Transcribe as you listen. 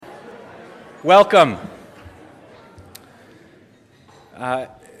Welcome.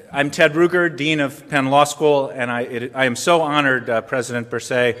 I'm Ted Ruger, Dean of Penn Law School, and I am so honored, President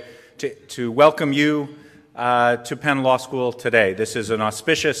Bersay, to welcome you to Penn Law School today. This is an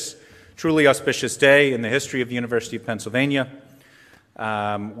auspicious, truly auspicious day in the history of the University of Pennsylvania.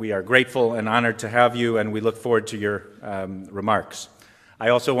 We are grateful and honored to have you, and we look forward to your remarks. I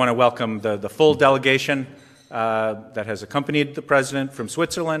also want to welcome the full delegation that has accompanied the President from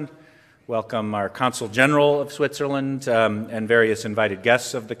Switzerland. Welcome our Consul General of Switzerland and various invited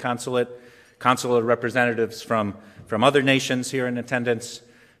guests of the consulate, consular representatives from other nations here in attendance,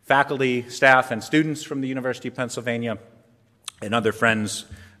 faculty, staff, and students from the University of Pennsylvania, and other friends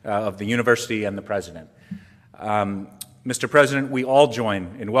of the university and the President. Mr. President, we all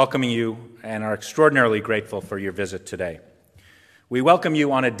join in welcoming you and are extraordinarily grateful for your visit today. We welcome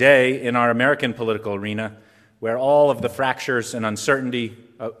you on a day in our American political arena where all of the fractures and uncertainty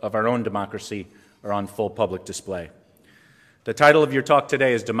of our own democracy are on full public display. The title of your talk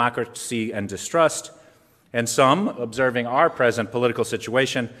today is Democracy and Distrust, and some, observing our present political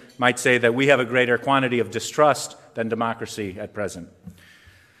situation, might say that we have a greater quantity of distrust than democracy at present.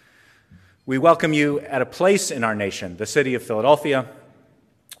 We welcome you at a place in our nation, the city of Philadelphia,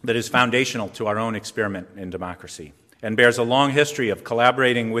 that is foundational to our own experiment in democracy and bears a long history of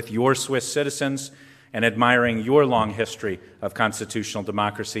collaborating with your Swiss citizens and admiring your long history of constitutional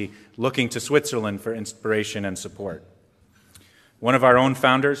democracy, looking to Switzerland for inspiration and support. One of our own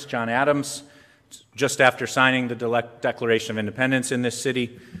founders, John Adams, just after signing the Declaration of Independence in this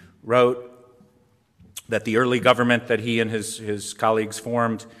city, wrote that the early government that he and his colleagues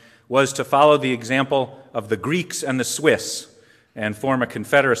formed was to follow the example of the Greeks and the Swiss and form a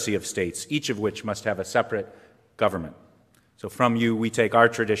confederacy of states, each of which must have a separate government. So from you, we take our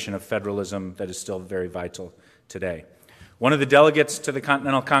tradition of federalism that is still very vital today. One of the delegates to the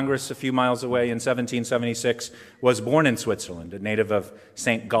Continental Congress a few miles away in 1776 was born in Switzerland, a native of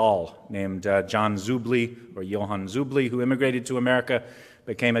St. Gall named Johann Zubli, who immigrated to America,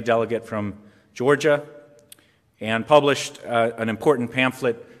 became a delegate from Georgia, and published an important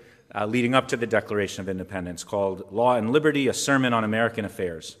pamphlet leading up to the Declaration of Independence called Law and Liberty, A Sermon on American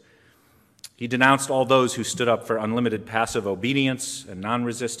Affairs. He denounced all those who stood up for unlimited passive obedience and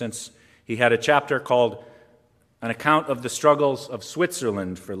non-resistance. He had a chapter called An Account of the Struggles of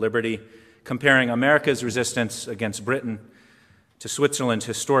Switzerland for Liberty, comparing America's resistance against Britain to Switzerland's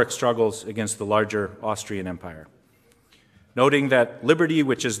historic struggles against the larger Austrian Empire. Noting that liberty,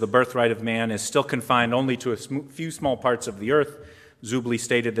 which is the birthright of man, is still confined only to a few small parts of the earth, Zubli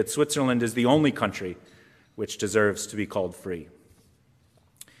stated that Switzerland is the only country which deserves to be called free.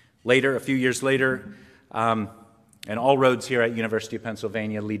 Later, a few years later, and all roads here at University of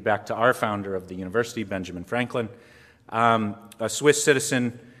Pennsylvania lead back to our founder of the university, Benjamin Franklin, a Swiss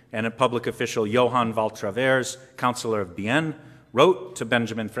citizen and a public official, Johann Waltravers, Councillor of Bienne, wrote to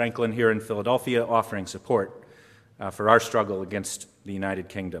Benjamin Franklin here in Philadelphia offering support for our struggle against the United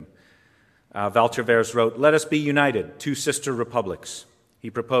Kingdom. Waltravers wrote, "Let us be united, two sister republics." He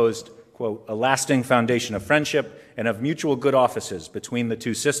proposed, quote, "a lasting foundation of friendship and of mutual good offices between the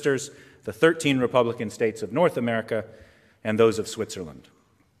two sisters, the 13 Republican states of North America, and those of Switzerland."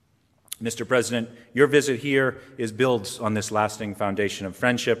 Mr. President, your visit here builds on this lasting foundation of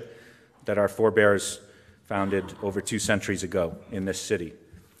friendship that our forebears founded over 2 centuries ago in this city.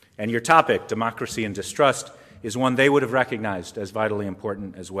 And your topic, democracy and distrust, is one they would have recognized as vitally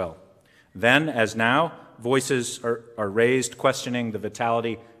important as well. Then, as now, voices are raised questioning the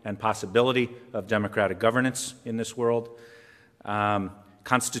vitality and possibility of democratic governance in this world.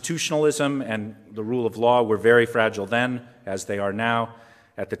 Constitutionalism and the rule of law were very fragile then, as they are now,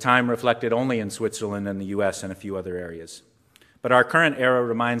 at the time reflected only in Switzerland and the U.S. and a few other areas. But our current era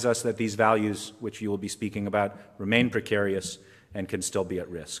reminds us that these values, which you will be speaking about, remain precarious and can still be at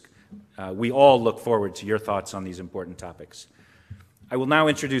risk. We all look forward to your thoughts on these important topics. I will now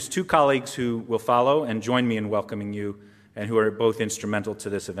introduce 2 colleagues who will follow and join me in welcoming you and who are both instrumental to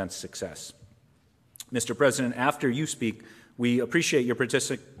this event's success. Mr. President, after you speak, we appreciate your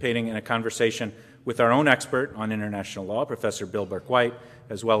participating in a conversation with our own expert on international law, Professor Bill Bourke-White,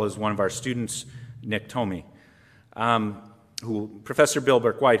 as well as one of our students, Nick Thome. Professor Bill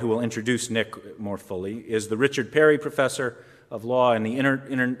Bourke-White, who will introduce Nick more fully, is the Richard Perry Professor of Law and the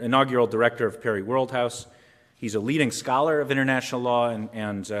inaugural director of Perry Worldhouse. He's a leading scholar of international law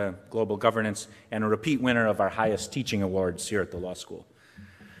and global governance and a repeat winner of our highest teaching awards here at the law school.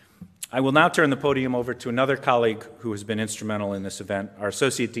 I will now turn the podium over to another colleague who has been instrumental in this event, our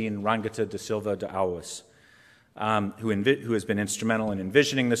Associate Dean, Rangita da Silva de Alves, who has been instrumental in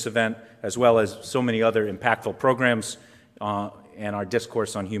envisioning this event, as well as so many other impactful programs and our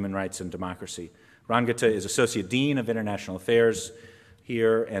discourse on human rights and democracy. Rangita is Associate Dean of International Affairs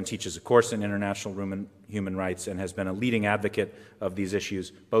here and teaches a course in international human rights and has been a leading advocate of these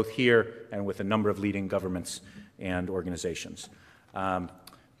issues, both here and with a number of leading governments and organizations.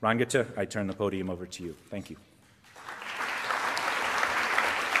 Rangita, I turn the podium over to you. Thank you.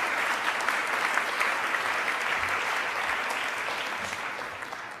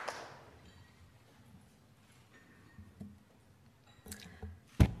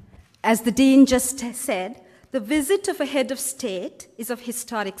 As the Dean just said, the visit of a head of state is of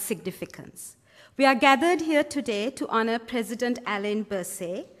historic significance. We are gathered here today to honor President Alain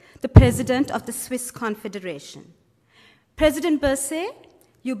Berset, the President of the Swiss Confederation. President Berset,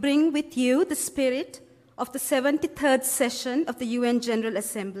 you bring with you the spirit of the 73rd session of the UN General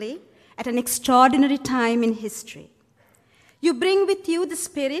Assembly at an extraordinary time in history. You bring with you the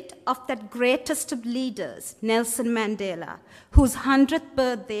spirit of that greatest of leaders, Nelson Mandela, whose 100th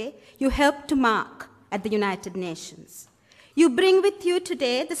birthday you helped to mark at the United Nations. You bring with you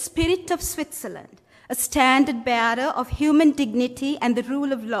today the spirit of Switzerland, a standard bearer of human dignity and the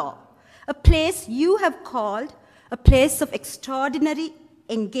rule of law, a place you have called a place of extraordinary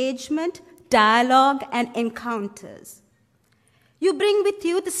engagement, dialogue, and encounters. You bring with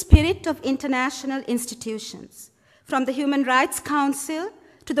you the spirit of international institutions, from the Human Rights Council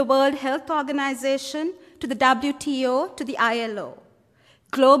to the World Health Organization to the WTO to the ILO.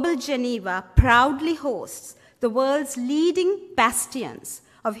 Global Geneva proudly hosts the world's leading bastions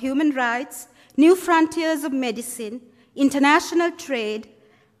of human rights, new frontiers of medicine, international trade,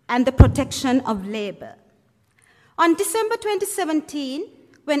 and the protection of labor. On December 2017,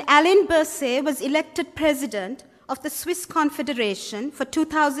 when Alain Berset was elected president of the Swiss Confederation for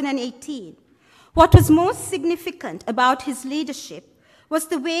 2018, what was most significant about his leadership was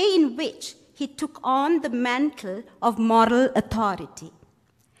the way in which he took on the mantle of moral authority.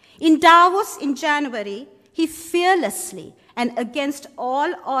 In Davos in January, he fearlessly and against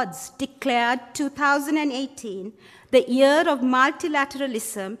all odds declared 2018 the year of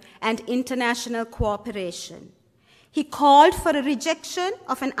multilateralism and international cooperation. He called for a rejection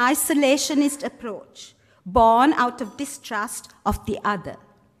of an isolationist approach, born out of distrust of the other.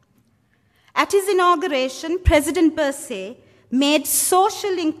 At his inauguration, President Berset made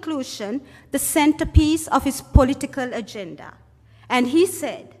social inclusion the centerpiece of his political agenda. And he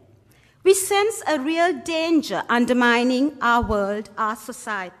said, "We sense a real danger undermining our world, our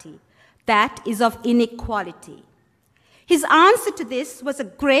society, that is of inequality." His answer to this was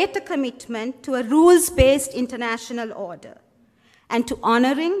a greater commitment to a rules-based international order and to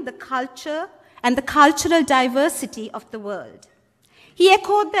honoring the culture and the cultural diversity of the world. He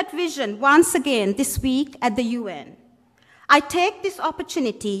echoed that vision once again this week at the UN. "I take this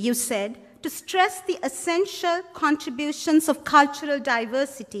opportunity," you said, "to stress the essential contributions of cultural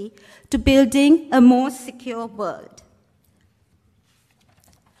diversity to building a more secure world."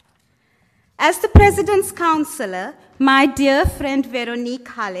 As the President's counselor, my dear friend Veronique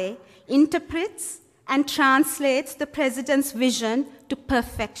Halle interprets and translates the President's vision to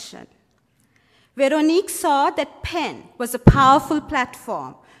perfection. Veronique saw that PEN was a powerful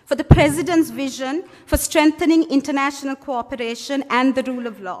platform for the President's vision for strengthening international cooperation and the rule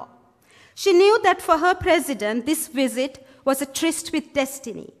of law. She knew that for her President, this visit was a tryst with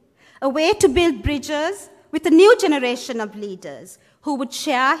destiny, a way to build bridges with a new generation of leaders who would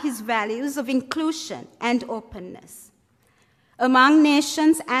share his values of inclusion and openness among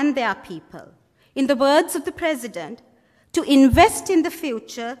nations and their people. In the words of the President, to invest in the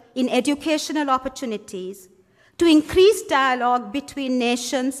future in educational opportunities, to increase dialogue between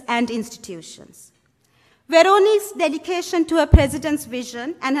nations and institutions. Veronique's dedication to her President's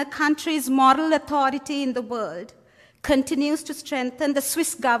vision and her country's moral authority in the world continues to strengthen the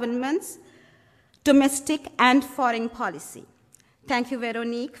Swiss government's domestic and foreign policy. Thank you,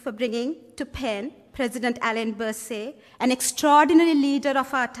 Veronique, for bringing to PEN President Alain Berset, an extraordinary leader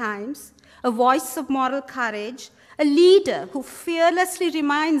of our times, a voice of moral courage, a leader who fearlessly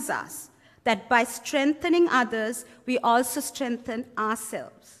reminds us that by strengthening others, we also strengthen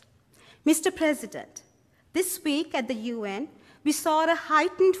ourselves. Mr. President, this week at the UN, we saw a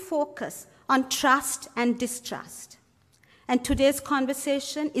heightened focus on trust and distrust. And today's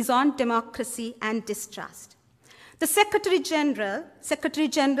conversation is on democracy and distrust. The Secretary General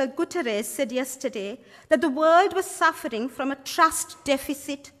Guterres, said yesterday that the world was suffering from a trust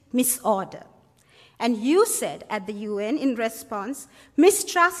deficit misorder. And you said at the UN in response,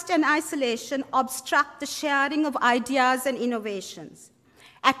 mistrust and isolation obstruct the sharing of ideas and innovations.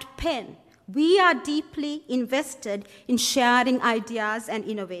 At PEN, we are deeply invested in sharing ideas and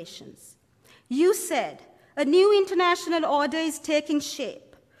innovations. You said, A new international order is taking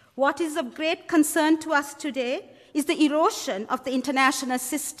shape. What is of great concern to us today is the erosion of the international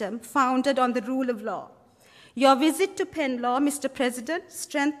system founded on the rule of law. Your visit to Penn Law, Mr. President,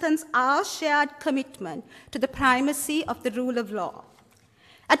 strengthens our shared commitment to the primacy of the rule of law.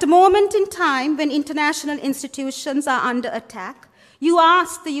 At a moment in time when international institutions are under attack, you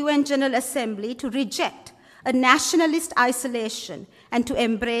asked the UN General Assembly to reject a nationalist isolation and to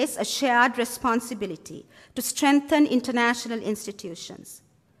embrace a shared responsibility to strengthen international institutions.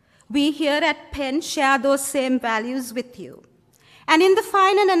 We here at Penn share those same values with you. And in the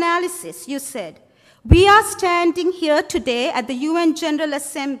final analysis, you said, we are standing here today at the UN General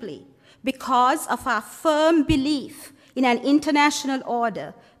Assembly because of our firm belief in an international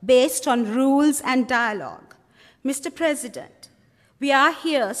order based on rules and dialogue. Mr. President, we are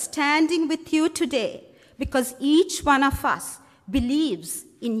here standing with you today because each one of us believes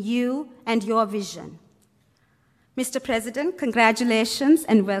in you and your vision. Mr. President, congratulations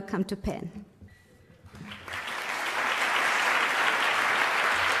and welcome to Penn.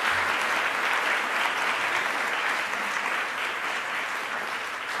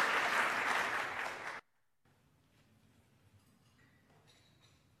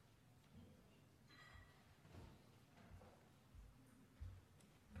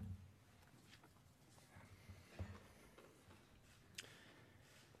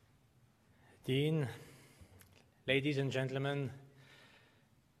 Dean, ladies and gentlemen,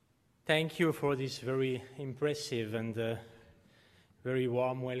 thank you for this very impressive and very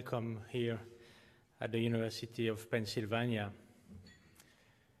warm welcome here at the University of Pennsylvania.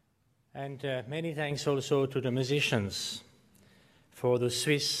 And many thanks also to the musicians for the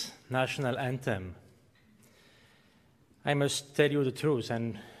Swiss national anthem. I must tell you the truth,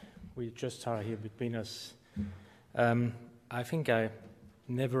 and we just are here between us. I think I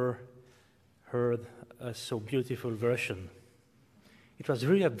never heard a so beautiful version. It was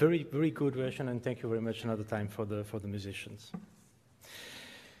really a very, very good version, and thank you very much another time for the musicians.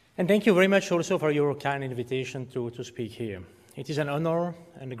 And thank you very much also for your kind invitation to speak here. It is an honor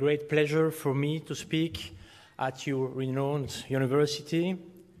and a great pleasure for me to speak at your renowned university,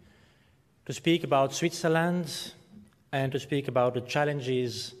 to speak about Switzerland, and to speak about the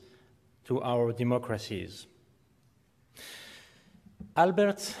challenges to our democracies.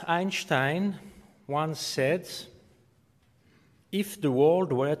 Albert Einstein once said, "If the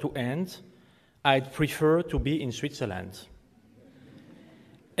world were to end, I'd prefer to be in Switzerland.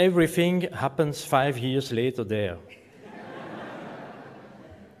 Everything happens 5 years later there."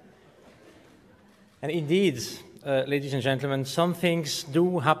 And indeed, ladies and gentlemen, some things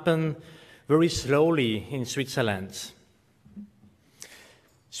do happen very slowly in Switzerland.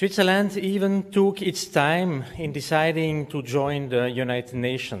 Switzerland even took its time in deciding to join the United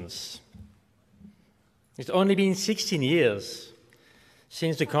Nations. It's only been 16 years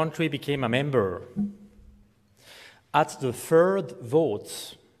since the country became a member. At the third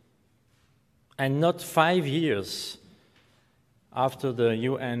vote, and not 5 years after the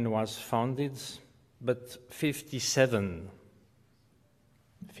UN was founded, but 57.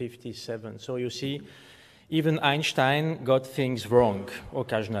 57. So you see, even Einstein got things wrong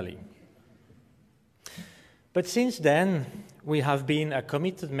occasionally. But since then, we have been a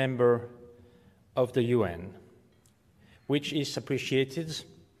committed member of the UN, which is appreciated,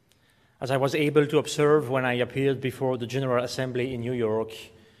 as I was able to observe when I appeared before the General Assembly in New York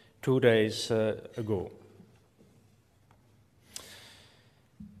 2 days ago.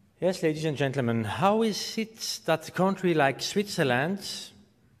 Yes, ladies and gentlemen, how is it that a country like Switzerland,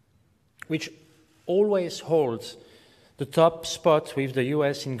 which always holds the top spot with the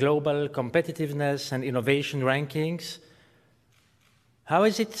US in global competitiveness and innovation rankings, how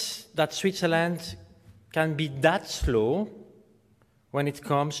is it that Switzerland can be that slow when it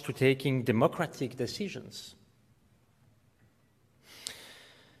comes to taking democratic decisions?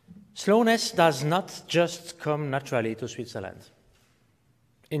 Slowness does not just come naturally to Switzerland.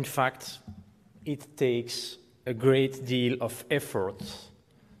 In fact, it takes a great deal of effort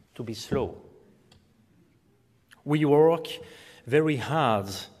to be slow. We work very hard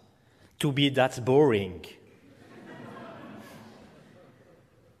to be that boring.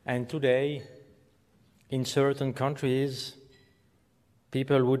 And today, in certain countries,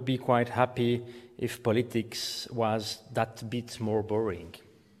 people would be quite happy if politics was that bit more boring.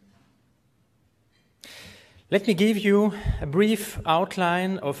 Let me give you a brief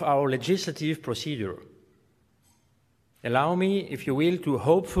outline of our legislative procedure. Allow me, if you will, to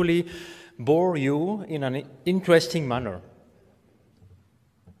hopefully bore you in an interesting manner.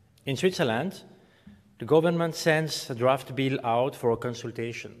 In Switzerland, the government sends a draft bill out for a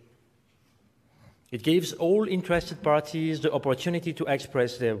consultation. It gives all interested parties the opportunity to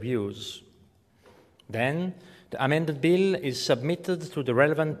express their views. Then, the amended bill is submitted to the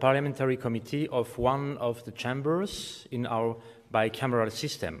relevant parliamentary committee of one of the chambers in our bicameral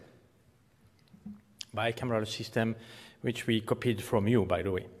system. Bicameral system which we copied from you, by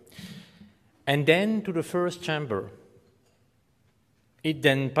the way. And then to the first chamber. It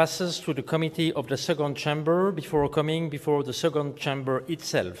then passes to the committee of the second chamber before coming before the second chamber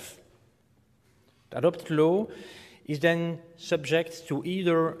itself. The adopted law is then subject to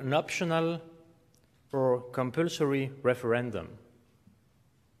either an optional or compulsory referendum.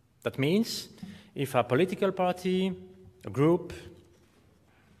 That means if a political party, a group,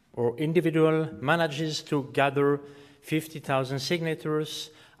 or individual manages to gather 50,000 signatures,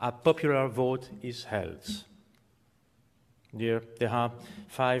 a popular vote is held. There are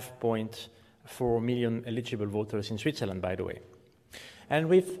 5.4 million eligible voters in Switzerland, by the way. And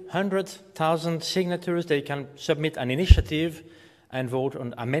with 100,000 signatures, they can submit an initiative and vote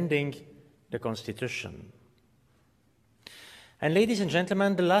on amending the Constitution. And ladies and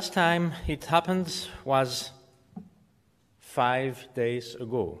gentlemen, the last time it happened was 5 days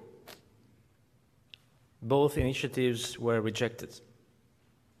ago. Both initiatives were rejected.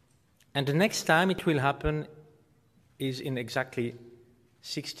 And the next time it will happen is in exactly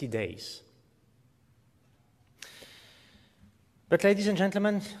 60 days. But ladies and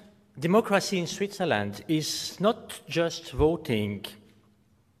gentlemen, democracy in Switzerland is not just voting,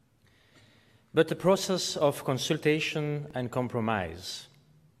 but a process of consultation and compromise.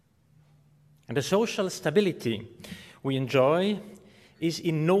 And the social stability we enjoy is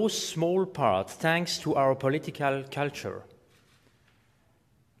in no small part thanks to our political culture.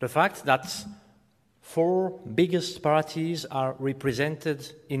 The fact that 4 biggest parties are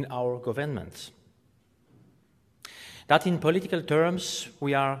represented in our government. That in political terms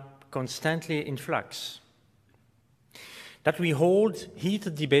we are constantly in flux. That we hold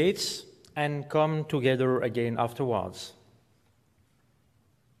heated debates and come together again afterwards.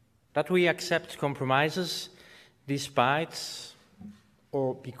 That we accept compromises despite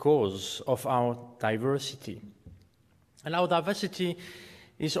or because of our diversity. And our diversity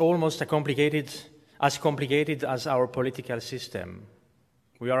is almost as complicated as our political system.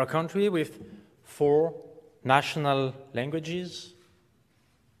 We are a country with 4 national languages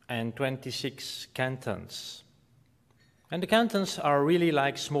and 26 cantons. And the cantons are really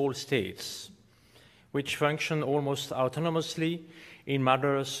like small states, which function almost autonomously in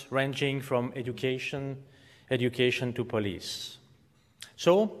matters ranging from education to police.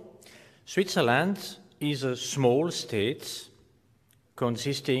 So, Switzerland is a small state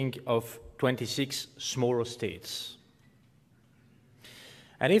consisting of 26 smaller states.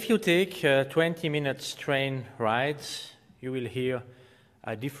 And if you take a 20-minute train ride, you will hear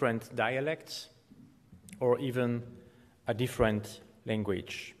a different dialect or even a different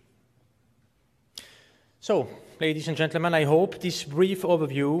language. So, ladies and gentlemen, I hope this brief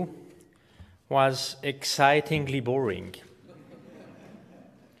overview was excitingly boring.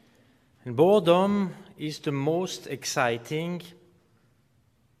 And boredom is the most exciting.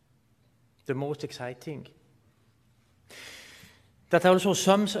 That also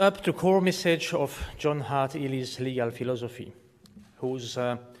sums up the core message of John Hart Illy's legal philosophy, whose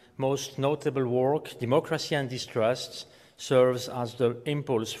most notable work, Democracy and Distrust, serves as the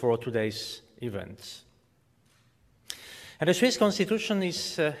impulse for today's event. And the Swiss Constitution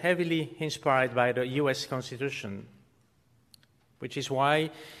is heavily inspired by the US Constitution, which is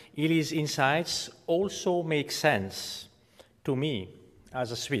why Illy's insights also make sense to me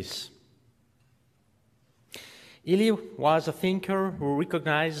as a Swiss. Illy was a thinker who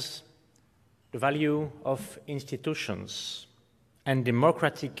recognized the value of institutions and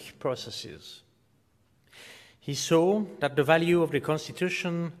democratic processes. He saw that the value of the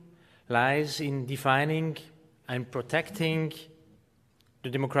Constitution lies in defining and protecting the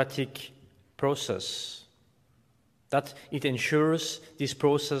democratic process, that it ensures this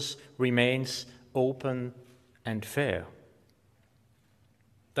process remains open and fair.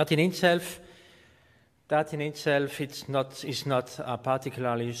 That in itself is not a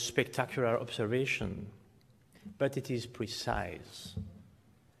particularly spectacular observation, but it is precise.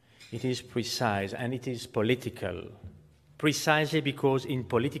 It is precise and it is political, precisely because in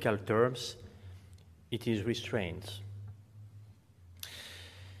political terms it is restrained.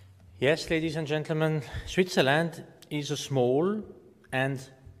 Yes, ladies and gentlemen, Switzerland is a small and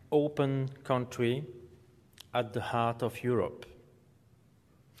open country at the heart of Europe.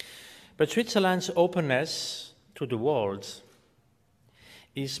 But Switzerland's openness to the world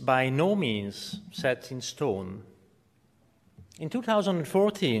is by no means set in stone. In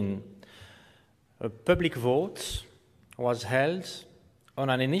 2014, a public vote was held on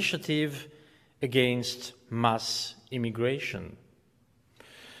an initiative against mass immigration.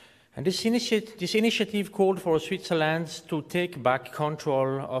 And this initiative called for Switzerland to take back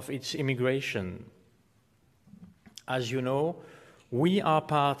control of its immigration. As you know, we are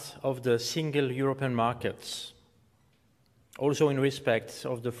part of the single European market, also in respect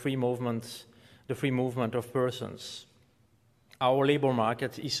of the free movement of persons. Our labor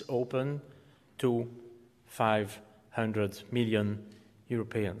market is open to 500 million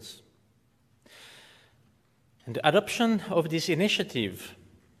Europeans. And the adoption of this initiative,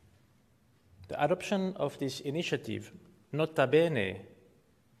 nota bene,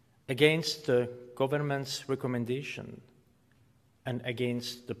 against the government's recommendation and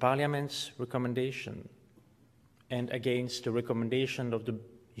against the parliament's recommendation and against the recommendation of the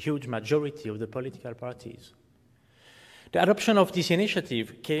huge majority of the political parties. The adoption of this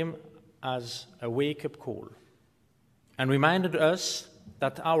initiative came as a wake-up call and reminded us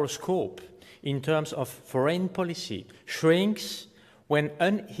that our scope in terms of foreign policy shrinks when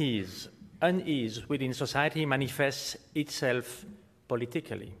unease within society manifests itself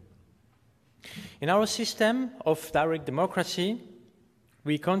politically. In our system of direct democracy,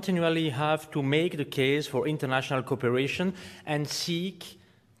 we continually have to make the case for international cooperation and seek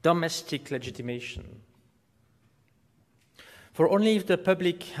domestic legitimation. For only if the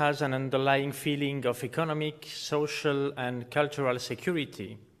public has an underlying feeling of economic, social, and cultural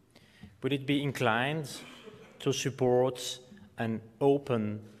security would it be inclined to support an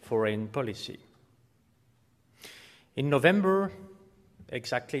open foreign policy. In November,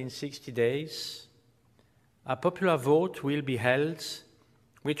 exactly in 60 days, a popular vote will be held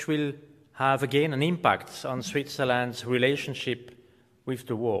which will have again an impact on Switzerland's relationship with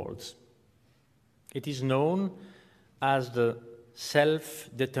the world. It is known as the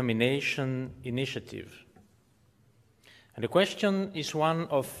Self-Determination Initiative. And the question is one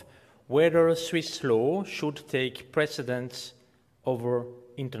of whether Swiss law should take precedence over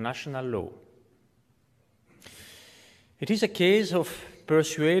international law. It is a case of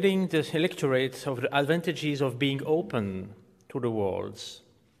persuading the electorate of the advantages of being open to the world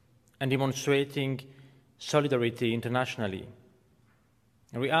and demonstrating solidarity internationally.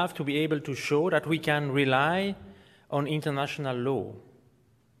 And we have to be able to show that we can rely on international law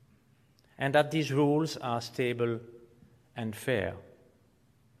and that these rules are stable and fair.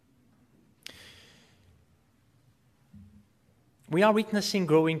 We are witnessing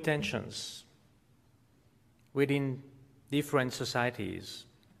growing tensions within different societies.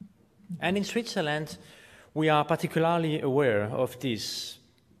 And in Switzerland, we are particularly aware of this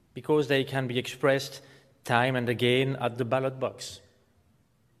because they can be expressed time and again at the ballot box.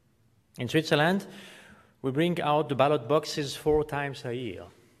 In Switzerland, we bring out the ballot boxes 4 times a year.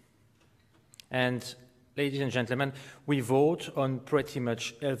 And, ladies and gentlemen, we vote on pretty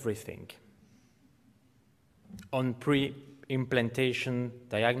much everything. On pre-implantation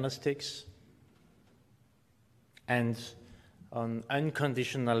diagnostics and on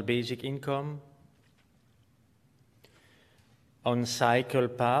unconditional basic income, on cycle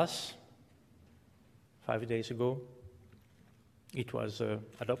pass. 5 days ago, it was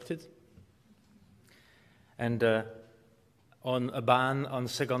adopted. And on a ban on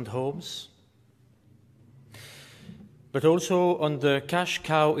second homes, but also on the cash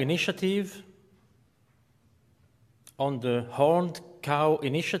cow initiative, on the horned cow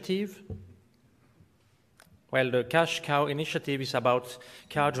initiative. Well, the cash cow initiative is about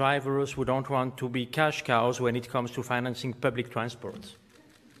car drivers who don't want to be cash cows when it comes to financing public transport.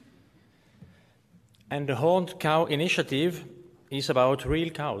 And the horned cow initiative is about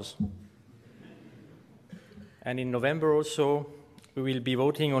real cows. And in November also, we will be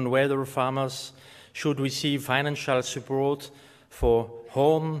voting on whether farmers should receive financial support for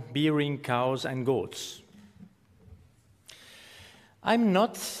horn-bearing cows and goats. I'm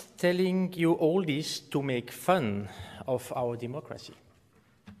not telling you all this to make fun of our democracy.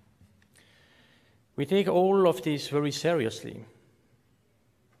 We take all of this very seriously,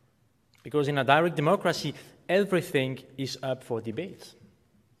 because in a direct democracy, everything is up for debate.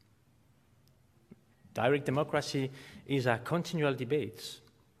 Direct democracy is a continual debate.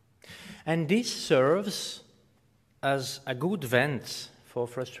 And this serves as a good vent for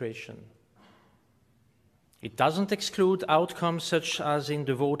frustration. It doesn't exclude outcomes such as in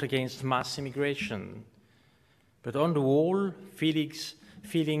the vote against mass immigration. But on the whole,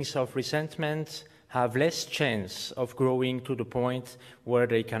 feelings of resentment have less chance of growing to the point where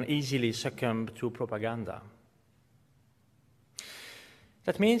they can easily succumb to propaganda.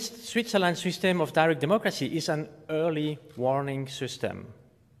 That means Switzerland's system of direct democracy is an early warning system.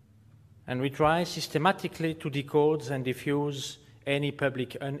 and we try systematically to decode and diffuse any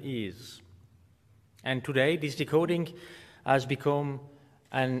public unease. And today, this decoding has become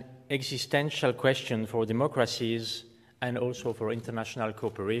an existential question for democracies and also for international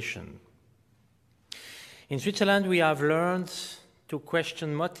cooperation. In Switzerland, we have learned to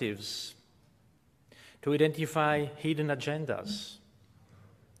question motives, to identify hidden agendas,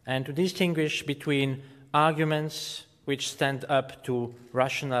 and to distinguish between arguments which stand up to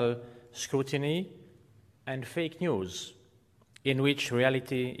rational scrutiny and fake news, in which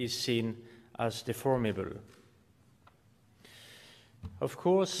reality is seen as deformable. Of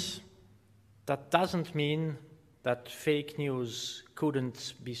course, that doesn't mean that fake news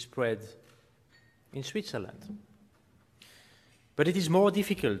couldn't be spread in Switzerland. But it is more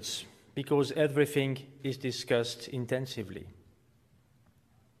difficult because everything is discussed intensively.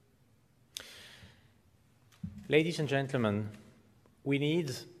 Ladies and gentlemen, we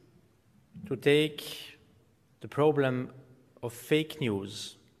need to take the problem of fake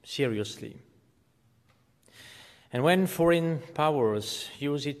news seriously. And when foreign powers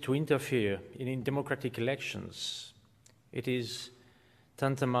use it to interfere in democratic elections, it is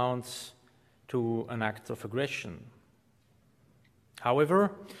tantamount to an act of aggression.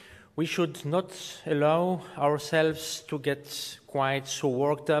 However, we should not allow ourselves to get quite so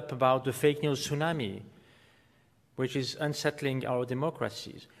worked up about the fake news tsunami, which is unsettling our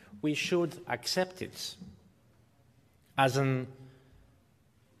democracies. We should accept it as an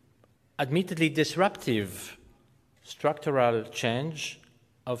admittedly disruptive structural change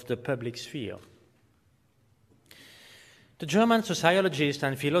of the public sphere. The German sociologist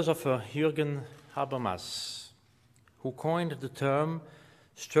and philosopher Jürgen Habermas, who coined the term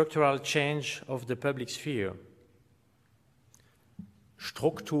structural change of the public sphere,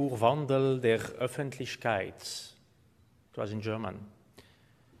 Strukturwandel der Öffentlichkeit, it was in German,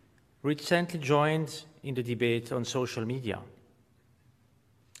 recently joined in the debate on social media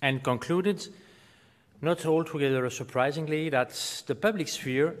and concluded, not altogether surprisingly, that the public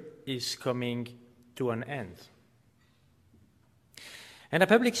sphere is coming to an end. And a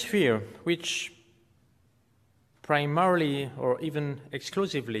public sphere which primarily or even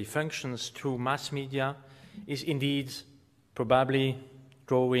exclusively functions through mass media is indeed probably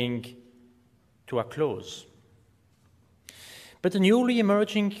drawing to a close. But the newly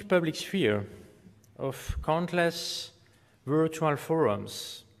emerging public sphere of countless virtual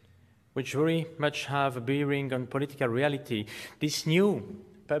forums, which very much have a bearing on political reality, this new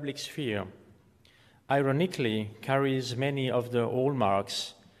public sphere ironically carries many of the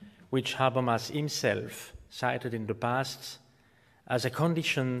hallmarks which Habermas himself cited in the past as a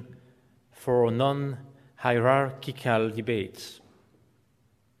condition for non-hierarchical debates.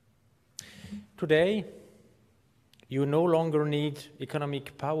 Today, you no longer need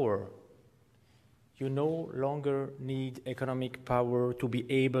economic power. You no longer need economic power to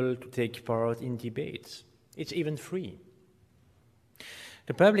be able to take part in debates. It's even free.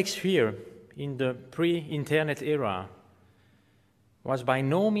 The public sphere in the pre-internet era was by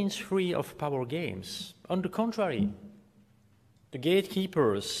no means free of power games. On the contrary, the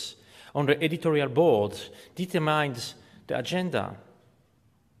gatekeepers on the editorial board determined the agenda,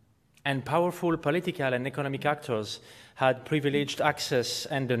 and powerful political and economic actors had privileged access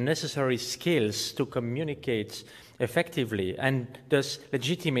and the necessary skills to communicate effectively and thus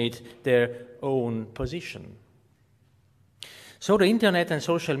legitimate their own position. So the internet and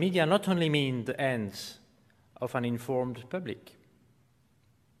social media not only mean the end of an informed public,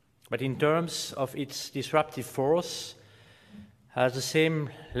 but in terms of its disruptive force, has the same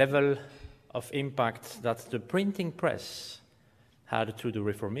level of impact that the printing press had through the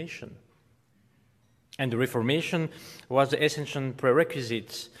Reformation. And the Reformation was the essential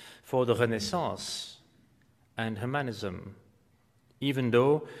prerequisite for the Renaissance and humanism, even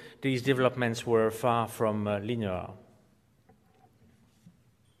though these developments were far from linear.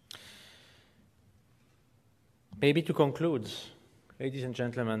 Maybe to conclude, ladies and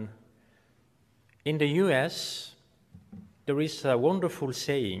gentlemen, in the US, there is a wonderful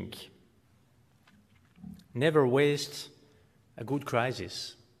saying, never waste a good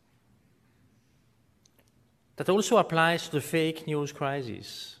crisis. That also applies to the fake news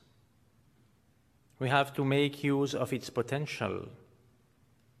crisis. We have to make use of its potential.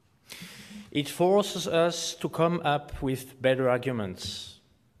 It forces us to come up with better arguments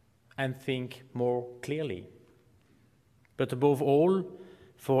and think more clearly. But above all,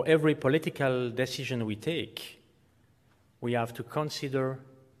 for every political decision we take, we have to consider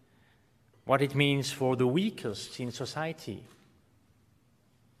what it means for the weakest in society,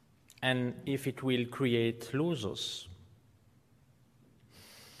 and if it will create losers.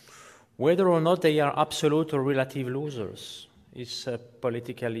 Whether or not they are absolute or relative losers is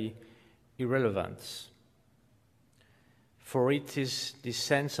politically irrelevant. For it is this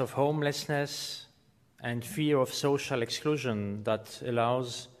sense of homelessness and fear of social exclusion that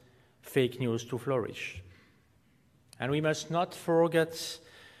allows fake news to flourish. And we must not forget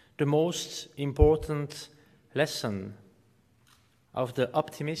the most important lesson of the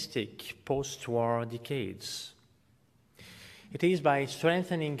optimistic post-war decades. It is by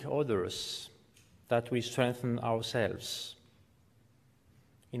strengthening others that we strengthen ourselves.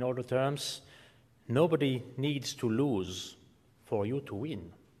 In other terms, nobody needs to lose for you to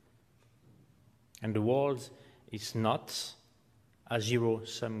win. And the world is not a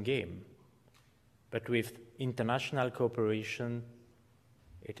zero-sum game, but with international cooperation,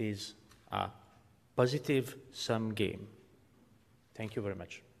 it is a positive sum game. Thank you very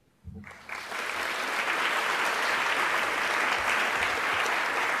much.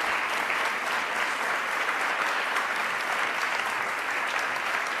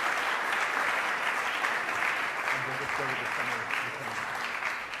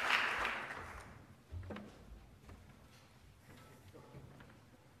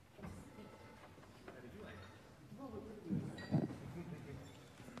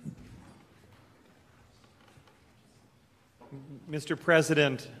 Mr.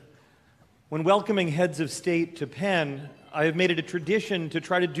 President, when welcoming heads of state to Penn, I have made it a tradition to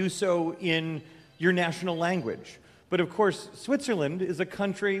try to do so in your national language. But of course, Switzerland is a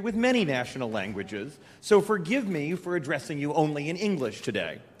country with many national languages, so forgive me for addressing you only in English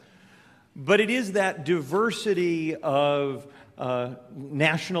today. But it is that diversity of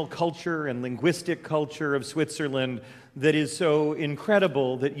national culture and linguistic culture of Switzerland that is so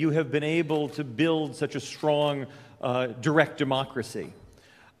incredible that you have been able to build such a strong direct democracy.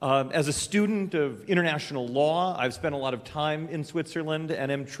 As a student of international law, I've spent a lot of time in Switzerland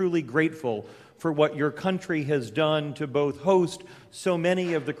and am truly grateful for what your country has done to both host so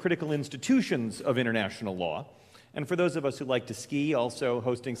many of the critical institutions of international law, and for those of us who like to ski, also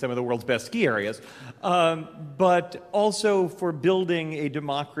hosting some of the world's best ski areas, but also for building a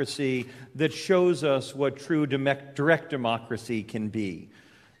democracy that shows us what true direct democracy can be.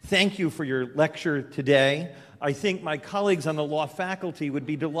 Thank you for your lecture today. I think my colleagues on the law faculty would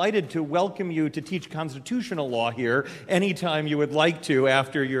be delighted to welcome you to teach constitutional law here anytime you would like to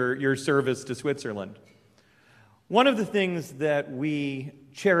after your service to Switzerland. One of the things that we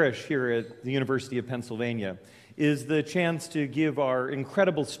cherish here at the University of Pennsylvania is the chance to give our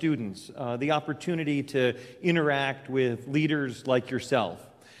incredible students the opportunity to interact with leaders like yourself.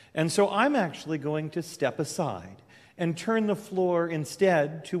 And so I'm actually going to step aside and turn the floor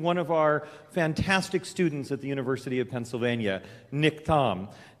instead to one of our fantastic students at the University of Pennsylvania, Nick Thom.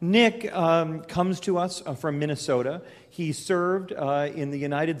 Nick comes to us from Minnesota. He served in the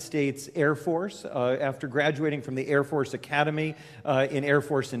United States Air Force after graduating from the Air Force Academy in Air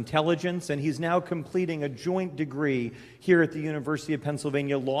Force Intelligence, and he's now completing a joint degree here at the University of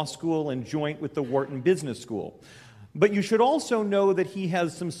Pennsylvania Law School and joint with the Wharton Business School. But you should also know that he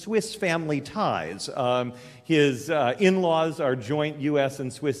has some Swiss family ties. His in-laws are joint U.S.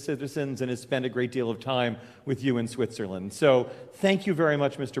 and Swiss citizens and has spent a great deal of time with you in Switzerland. So thank you very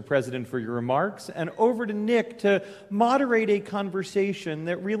much, Mr. President, for your remarks. And over to Nick to moderate a conversation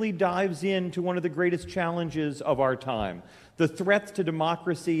that really dives into one of the greatest challenges of our time. The threats to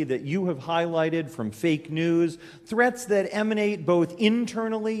democracy that you have highlighted from fake news, threats that emanate both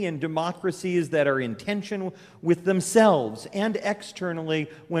internally in democracies that are in tension with themselves and externally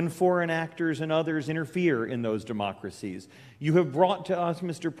when foreign actors and others interfere in those democracies. You have brought to us,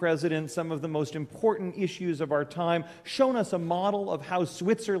 Mr. President, some of the most important issues of our time, shown us a model of how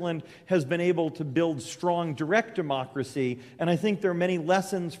Switzerland has been able to build strong direct democracy, and I think there are many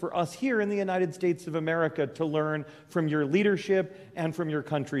lessons for us here in the United States of America to learn from your leadership and from your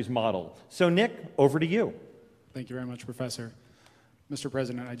country's model. So, Nick, over to you. Thank you very much, Professor. Mr.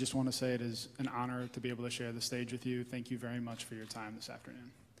 President, I just want to say it is an honor to be able to share the stage with you. Thank you very much for your time this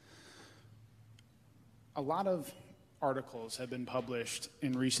afternoon. A lot of articles have been published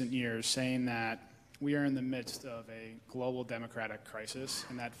in recent years saying that we are in the midst of a global democratic crisis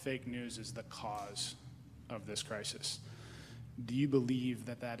and that fake news is the cause of this crisis. Do you believe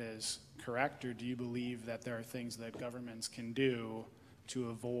that that is correct, or do you believe that there are things that governments can do to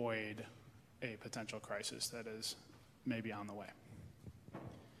avoid a potential crisis that is maybe on the way?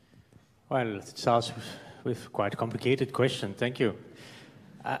 Well, it starts with quite a complicated question. Thank you.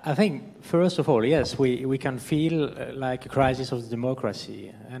 I think, first of all, yes, we can feel like a crisis of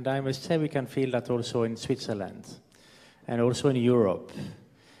democracy. And I must say we can feel that also in Switzerland and also in Europe.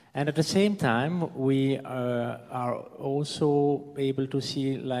 And at the same time, we are also able to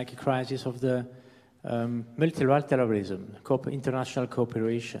see like a crisis of the multilateralism, international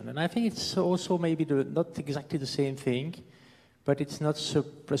cooperation. And I think it's also maybe not exactly the same thing, but it's not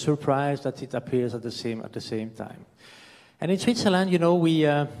a surprise that it appears at the same time. And in Switzerland, you know,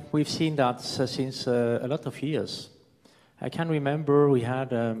 we've seen that since a lot of years. I can remember we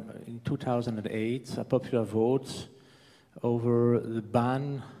had in 2008 a popular vote over the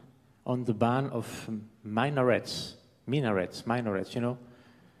ban of minarets, you know.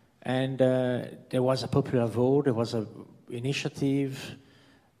 And there was a popular vote, there was an initiative,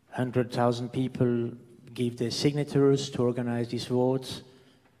 100,000 people gave their signatures to organize this vote,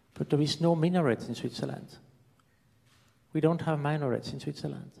 but there is no minaret in Switzerland. We don't have minarets in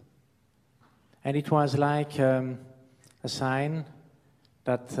Switzerland. And it was like a sign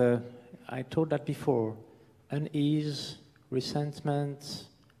that, I told that before, unease, resentment,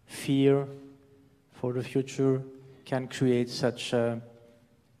 fear for the future can create such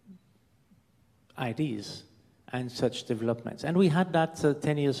ideas and such developments. And we had that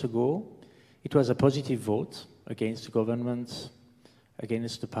 10 years ago. It was a positive vote against the government,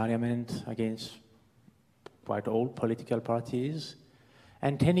 against the parliament, against quite all political parties.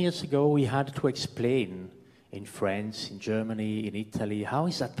 And 10 years ago, we had to explain in France, in Germany, in Italy, how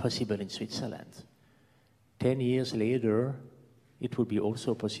is that possible in Switzerland? 10 years later, it will be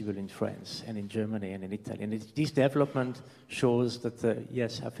also possible in France and in Germany and in Italy. And this development shows that,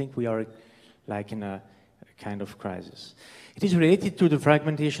 yes, I think we are like in a kind of crisis. It is related to the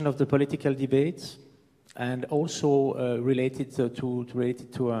fragmentation of the political debates and also related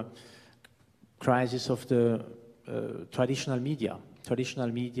to a crisis of the traditional media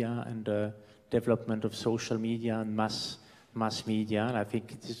and development of social media and mass media. And I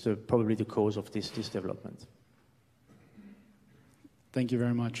think it is probably the cause of this development. Thank you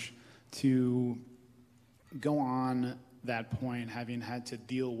very much. To go on that point, having had to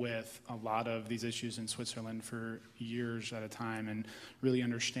deal with a lot of these issues in Switzerland for years at a time and really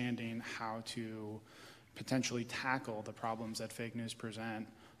understanding how to potentially tackle the problems that fake news present,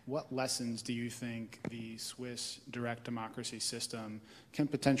 what lessons do you think the Swiss direct democracy system can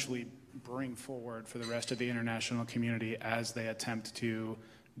potentially bring forward for the rest of the international community as they attempt to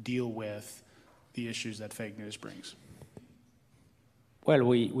deal with the issues that fake news brings? Well,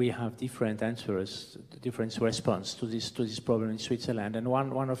 we have different answers, different response to this problem in Switzerland, and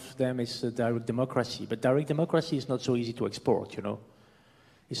one of them is direct democracy. But direct democracy is not so easy to export, you know.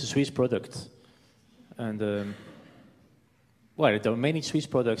 It's a Swiss product, and well, there are many Swiss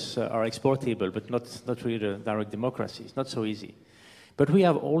products are exportable, but not really the direct democracy. It's not so easy. But we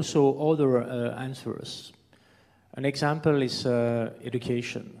have also other answers. An example is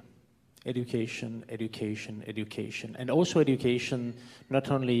education. Education, and also education not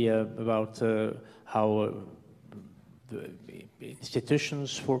only about how the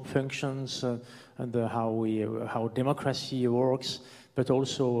institutions functions and how democracy works, but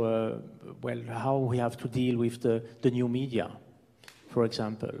also well, how we have to deal with the new media, for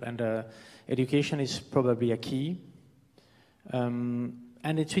example. And education is probably a key. And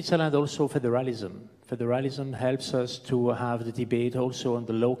in Switzerland also federalism. Federalism helps us to have the debate also on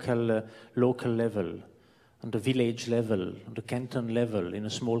the local level, on the village level, on the canton level in a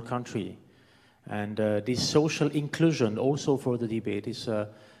small country. And this social inclusion also for the debate is,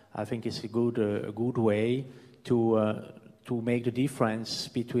 I think, is a good way to make the difference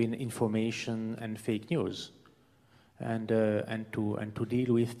between information and fake news, and to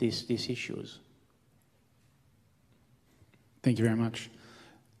deal with these issues. Thank you very much.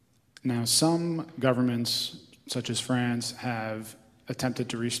 Now, some governments, such as France, have attempted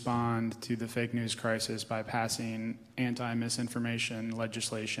to respond to the fake news crisis by passing anti-misinformation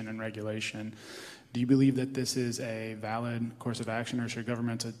legislation and regulation. Do you believe that this is a valid course of action, or should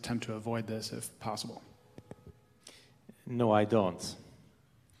governments attempt to avoid this if possible? No, I don't.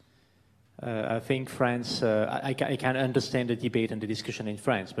 I think France, I can understand the debate and the discussion in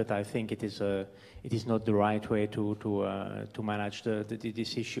France, but I think it is not the right way to manage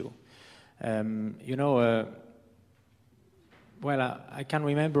this issue. You know, well, I can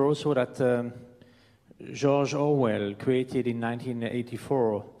remember also that George Orwell created in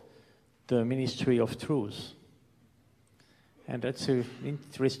 1984 the Ministry of Truth. And that's an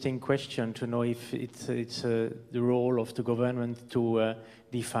interesting question to know if it's the role of the government to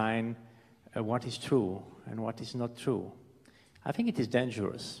define what is true and what is not true. I think it is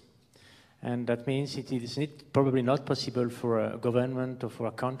dangerous. And that means it is probably not possible for a government or for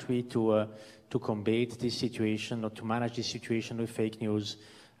a country to combat this situation or to manage this situation with fake news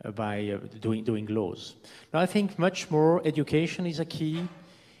by doing laws. Now, I think much more education is a key.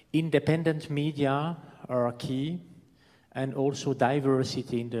 independent media are key, and also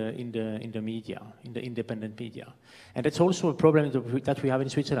diversity in the media, in the independent media. And that's also a problem that we have in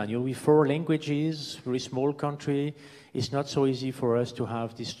Switzerland. You know, with 4 languages, very small country, it's not so easy for us to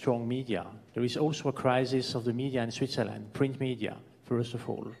have this strong media. There is also a crisis of the media in Switzerland, print media, first of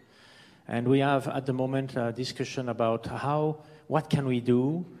all. And we have at the moment a discussion about what can we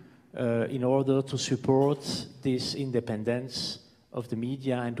do in order to support this independence of the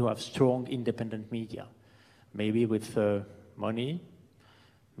media and to have strong independent media. Maybe with money,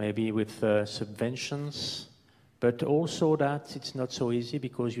 maybe with subventions, but also that it's not so easy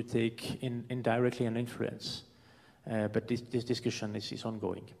because you take indirectly an influence. But this discussion is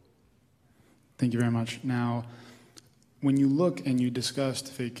ongoing. Thank you very much. Now, when you look and you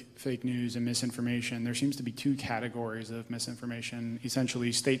discussed fake news and misinformation, there seems to be 2 categories of misinformation,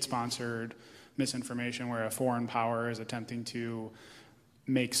 essentially state-sponsored misinformation where a foreign power is attempting to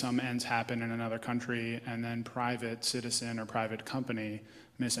make some ends happen in another country, and then private citizen or private company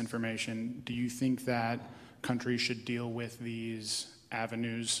misinformation. Do you think that countries should deal with these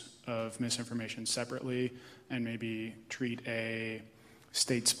avenues of misinformation separately and maybe treat a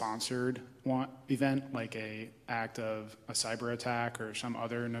state-sponsored event like an act of a cyber attack or some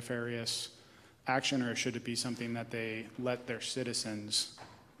other nefarious action, or should it be something that they let their citizens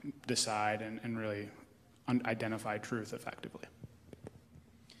decide and really identify truth effectively?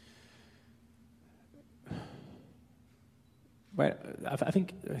 Well, I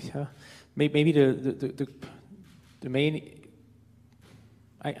think maybe the main.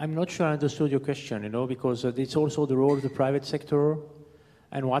 I'm not sure I understood your question, you know, because it's also the role of the private sector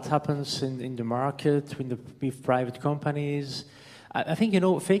and what happens in the market with private companies. I think, you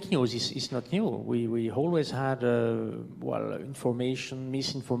know, fake news is not new. We always had,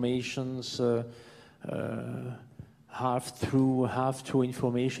 misinformations, half-true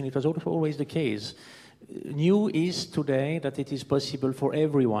information. It was always the case. New is today that it is possible for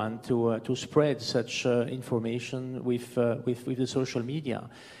everyone to spread such information with the social media.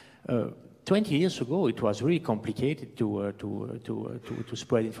 20 years ago, it was really complicated to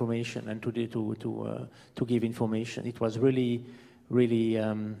spread information and to give information. It was really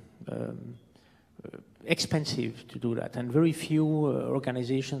expensive to do that, and very few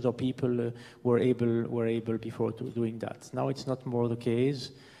organizations or people were able before doing that. Now it's not more the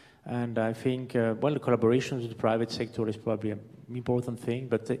case. And I think, the collaboration with the private sector is probably an important thing.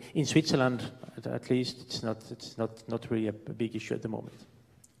 But in Switzerland, at least, it's not really a big issue at the moment.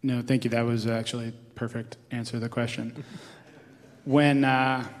 No, thank you. That was actually a perfect answer to the question.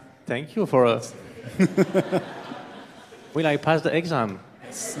 Thank you for us. Will I pass the exam?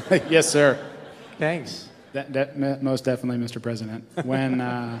 Yes, sir. Thanks. That most definitely, Mr. President.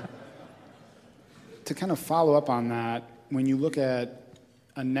 To kind of follow up on that, when you look at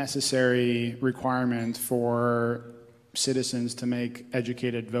a necessary requirement for citizens to make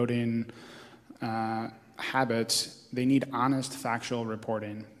educated voting habits, they need honest, factual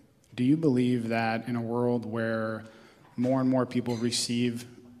reporting. Do you believe that in a world where more and more people receive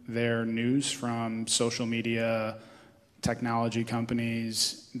their news from social media, technology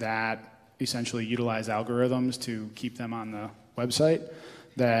companies that essentially utilize algorithms to keep them on the website,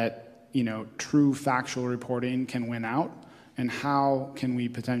 that, you know, true factual reporting can win out? And how can we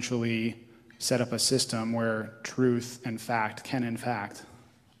potentially set up a system where truth and fact can, in fact,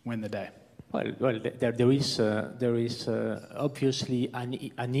 win the day? Well, there is obviously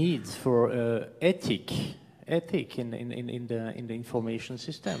a need for ethic in the information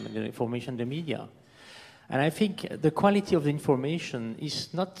system, in the information, the media. And I think the quality of the information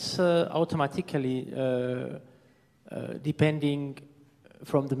is not automatically depending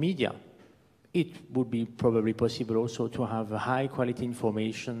from the media. It would be probably possible also to have a high quality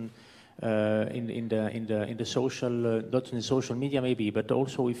information in the social, not in the social media maybe, but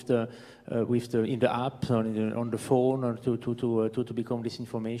also in the app or on the phone, or to become these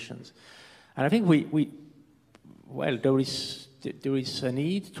informations. And I think there is a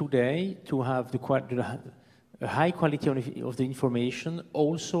need today to have a high quality of the information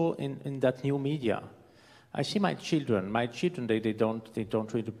also in that new media. I see my children, they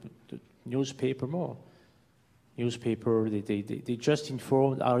don't read the newspaper more. Newspaper, they just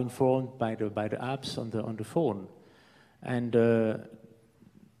are informed by the apps on the phone. And the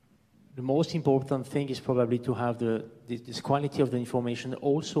most important thing is probably to have this quality of the information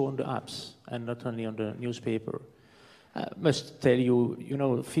also on the apps and not only on the newspaper. I must tell you,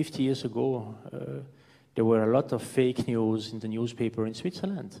 50 years ago, there were a lot of fake news in the newspaper in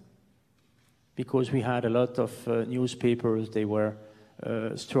Switzerland because we had a lot of newspapers, they were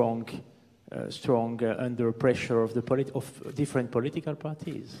strong strong under pressure of of different political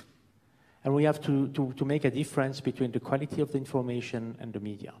parties. And we have to make a difference between the quality of the information and the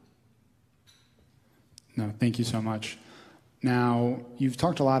media. No, thank you so much. Now, you've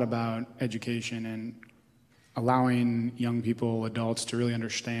talked a lot about education and allowing young people, adults, to really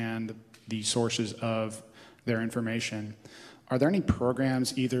understand the sources of their information. Are there any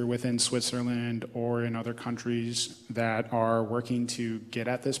programs either within Switzerland or in other countries that are working to get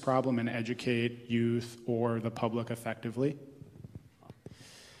at this problem and educate youth or the public effectively?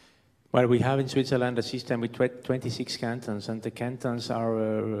 Well, we have in Switzerland a system with 26 cantons, and the cantons are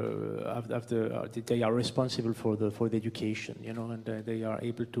they are responsible for the education, you know, and they are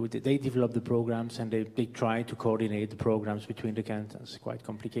able to they develop the programs, and they try to coordinate the programs between the cantons. Quite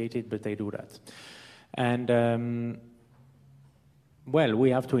complicated, but they do that. And well, we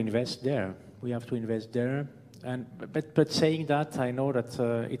have to invest there. We have to invest there. And but saying that, I know that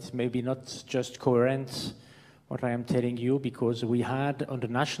it's maybe not just coherent what I am telling you, because we had on the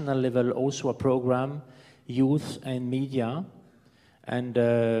national level also a program, Youth and Media, and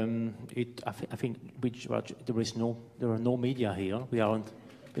I think there are no media here. We aren't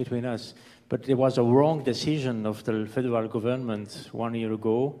between us, but there was a wrong decision of the federal government 1 year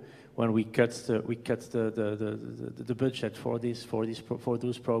ago when we cut the budget for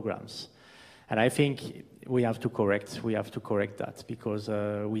those programs, and I think we have to correct that, because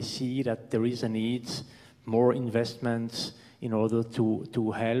we see that there is a need. More investments in order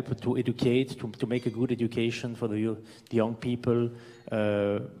to help, to educate, to make a good education for the young people,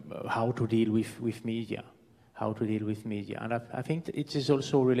 how to deal with media, And I think it is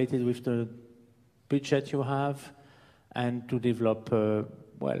also related with the budget you have, and to develop,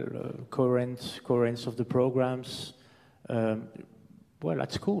 coherence of the programs,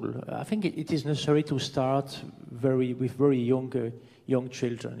 at school. I think it is necessary to start with very young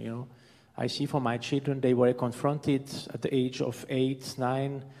children, you know. I see for my children, they were confronted at the age of 8,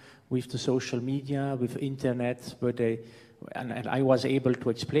 9 with the social media, with internet, and I was able to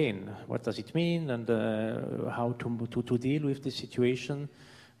explain what does it mean and how to deal with the situation.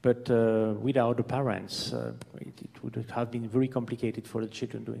 But without the parents, it would have been very complicated for the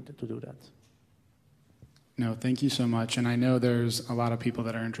children to do that. No, thank you so much. And I know there's a lot of people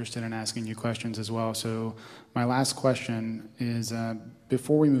that are interested in asking you questions as well. So my last question is,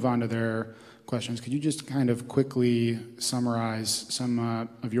 before we move on to their questions, could you just kind of quickly summarize some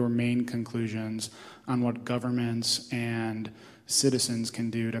of your main conclusions on what governments and citizens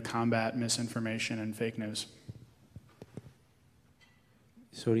can do to combat misinformation and fake news?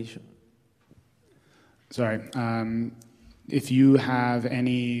 Sorry. If you have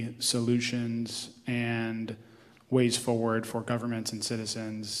any solutions and ways forward for governments and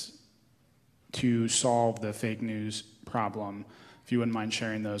citizens to solve the fake news problem, if you wouldn't mind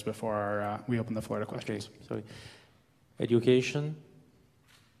sharing those before we open the floor to questions. Okay, sorry. Education,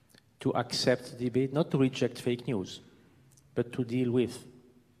 to accept debate, not to reject fake news, but to deal with,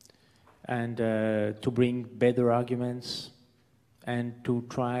 and to bring better arguments, and to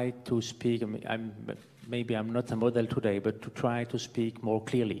try to speak. Maybe I'm not a model today, but to try to speak more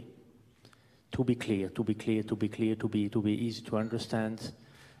clearly, to be clear, to be easy to understand,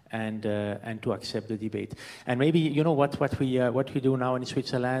 and to accept the debate. And maybe, you know, what we do now in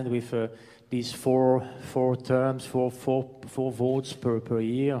Switzerland with these four votes per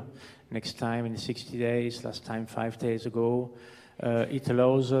year. Next time in 60 days, last time 5 days ago. It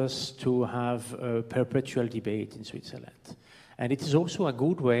allows us to have a perpetual debate in Switzerland. And it is also a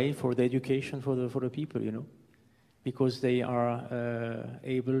good way for the education for the people, you know, because they are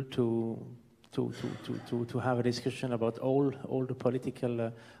able to have a discussion about all the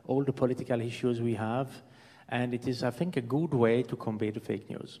political issues we have, and it is, I think, a good way to combat the fake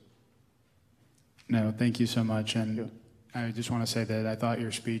news. No, thank you so much, and I just want to say that I thought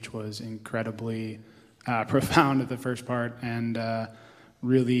your speech was incredibly profound at the first part, and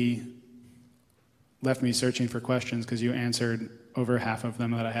really left me searching for questions because you answered over half of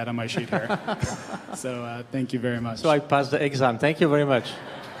them that I had on my sheet here. So thank you very much. So I passed the exam. Thank you very much.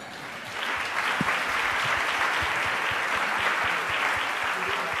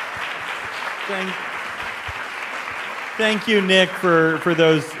 Thank you, Nick, for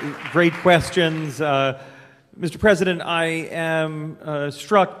those great questions. Mr. President, I am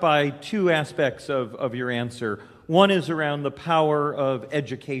struck by two aspects of your answer. One is around the power of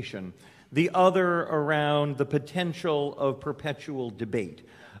education. The other around the potential of perpetual debate.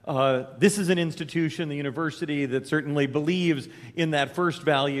 This is an institution, the university, that certainly believes in that first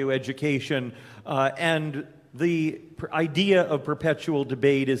value, education, and the idea of perpetual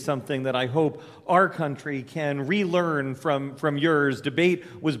debate is something that I hope our country can relearn from yours. Debate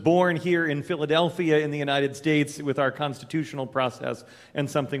was born here in Philadelphia in the United States with our constitutional process, and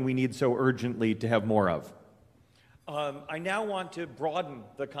something we need so urgently to have more of. I now want to broaden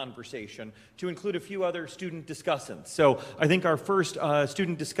the conversation to include a few other student discussants. So I think our first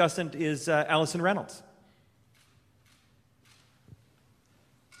student discussant is Allison Reynolds.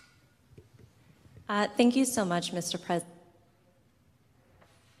 Thank you so much, Mr. President.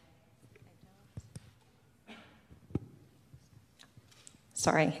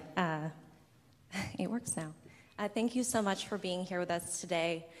 Sorry, it works now. Thank you so much for being here with us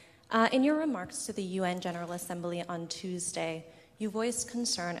today. In your remarks to the UN General Assembly on Tuesday, you voiced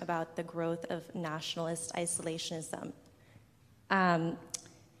concern about the growth of nationalist isolationism.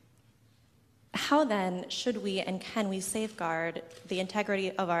 How then should we and can we safeguard the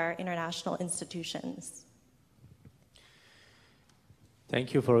integrity of our international institutions?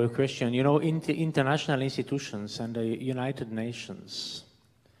 Thank you for your question. You know, international institutions and the United Nations,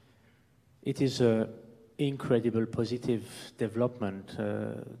 it is an incredible positive development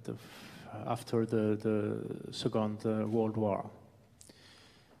after the Second World War.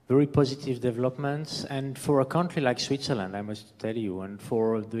 Very positive developments, and for a country like Switzerland, I must tell you, and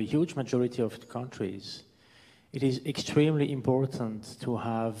for the huge majority of the countries, it is extremely important to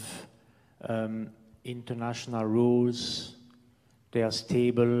have international rules. They are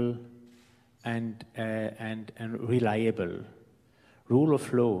stable and reliable. Rule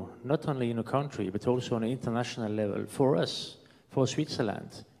of law, not only in a country, but also on an international level, for us, for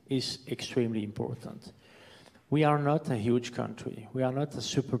Switzerland, is extremely important. We are not a huge country. We are not a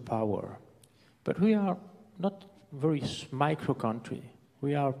superpower. But we are not a very micro country.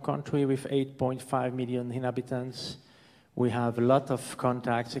 We are a country with 8.5 million inhabitants. We have a lot of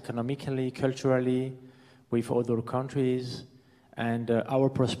contacts economically, culturally, with other countries. And our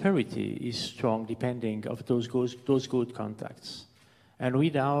prosperity is strong depending on those good contacts. And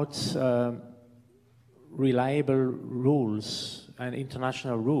without reliable rules and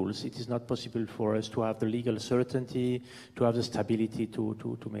international rules, it is not possible for us to have the legal certainty, to have the stability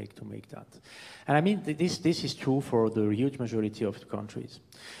to make that. And I mean, this is true for the huge majority of the countries.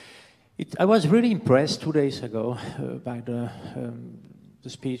 I was really impressed 2 days ago by the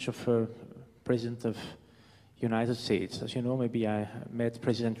speech of President of United States. As you know, maybe I met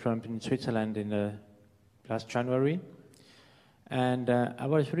President Trump in Switzerland in last January. And I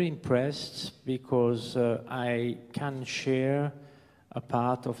was really impressed because I can share a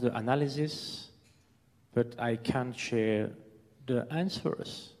part of the analysis, but I can't share the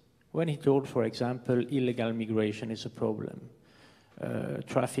answers. When he told, for example, illegal migration is a problem,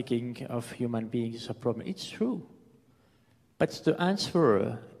 trafficking of human beings is a problem, it's true. But the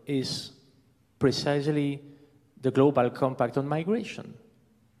answer is precisely the Global Compact on Migration.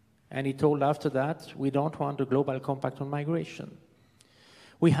 And he told after that, we don't want a Global Compact on Migration.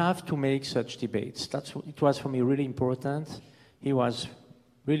 We have to make such debates. It was for me really important. He was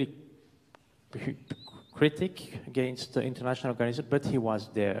really critic against the international organization, but he was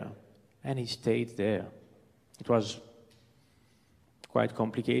there, and he stayed there. It was quite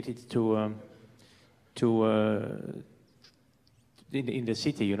complicated in the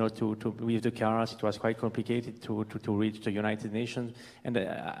city, you know, with the cars. It was quite complicated to reach the United Nations, and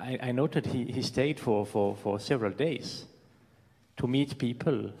I noted he stayed for several days to meet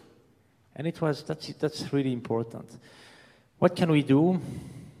people, and that's really important. What can we do?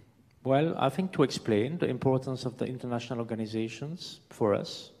 Well, I think to explain the importance of the international organizations for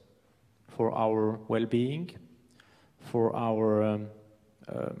us, for our well-being, for our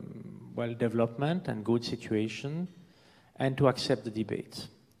development and good situation, and to accept the debate.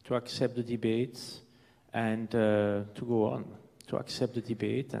 To accept the debates and to go on. To accept the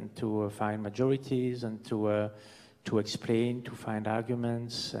debate and to find majorities and to explain, to find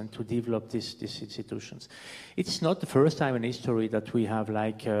arguments, and to develop these institutions. It's not the first time in history that we have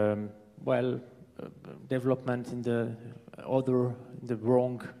development in the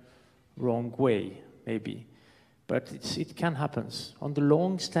wrong way, maybe. But it can happen. On the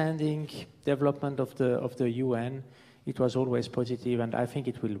long-standing development of the UN, it was always positive, and I think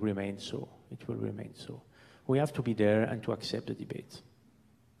it will remain so. It will remain so. We have to be there and to accept the debate,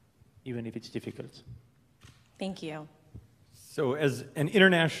 even if it's difficult. Thank you. So as an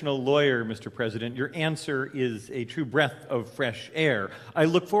international lawyer, Mr. President, your answer is a true breath of fresh air. I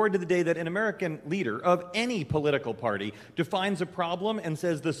look forward to the day that an American leader of any political party defines a problem and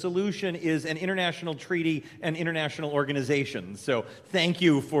says the solution is an international treaty and international organizations. So thank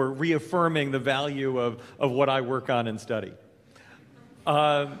you for reaffirming the value of what I work on and study.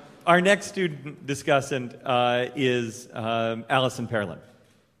 Our next student discussant is Alison Perlin.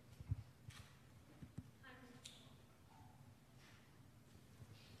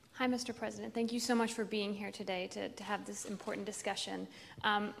 Hi, Mr. President. Thank you so much for being here today to have this important discussion.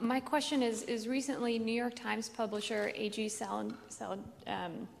 My question is recently New York Times publisher A.G.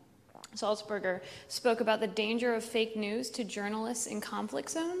 Salzberger spoke about the danger of fake news to journalists in conflict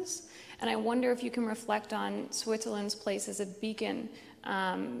zones, and I wonder if you can reflect on Switzerland's place as a beacon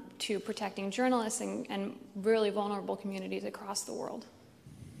to protecting journalists and really vulnerable communities across the world.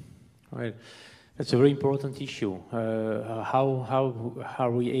 Right. That's a very important issue. How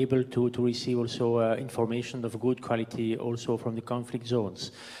are we able to receive also information of good quality also from the conflict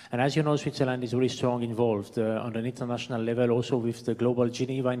zones? And as you know, Switzerland is very strong involved on an international level, also with the global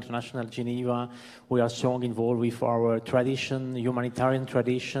Geneva, International Geneva. We are strong involved with our tradition, humanitarian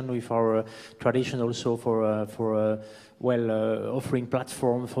tradition, with our tradition also for offering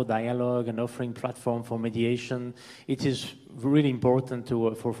platform for dialogue and offering platform for mediation. It is really important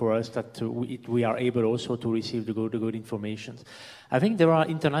for us that we are able also to receive the good information. I think there are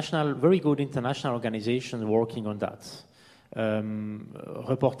very good international organizations working on that.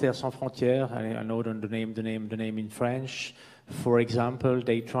 Reporters Sans Frontières, I know the name in French. For example,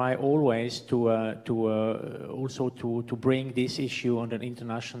 they try always to bring this issue on an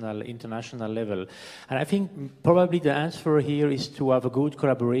international level. And I think probably the answer here is to have a good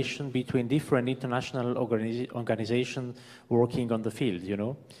collaboration between different international organizations working on the field, you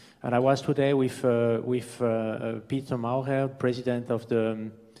know. And I was today with Peter Maurer, president of the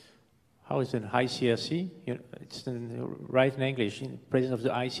ICRC? It's right in English. President of the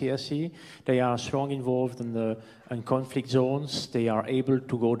ICRC. They are strong involved in conflict zones. They are able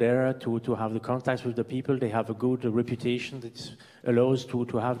to go there to have the contacts with the people. They have a good reputation that allows to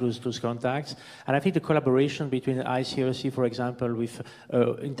have those contacts. And I think the collaboration between the ICRC, for example, with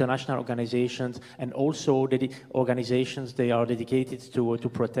international organizations and also the organizations they are dedicated to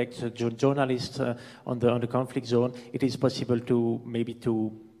protect journalists on the conflict zone, it is possible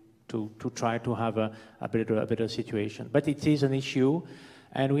to try to have a better situation. But it is an issue,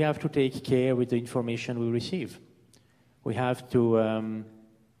 and we have to take care with the information we receive. We have to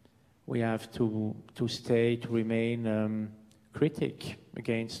remain critic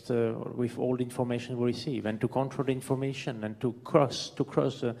against with all the information we receive, and to control the information, and to cross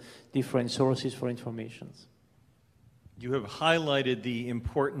different sources for information. You have highlighted the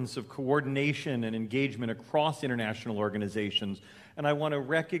importance of coordination and engagement across international organizations, and I want to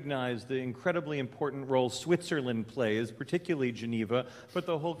recognize the incredibly important role Switzerland plays, particularly Geneva, but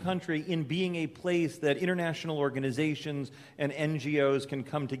the whole country, in being a place that international organizations and NGOs can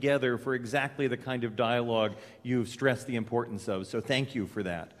come together for exactly the kind of dialogue you've stressed the importance of. So thank you for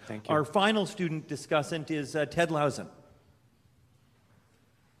that. Thank you. Our final student discussant is Ted Lausen.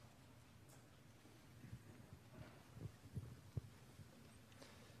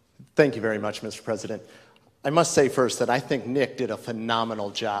 Thank you very much, Mr. President. I must say first that I think Nick did a phenomenal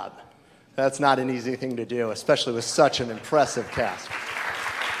job. That's not an easy thing to do, especially with such an impressive cast.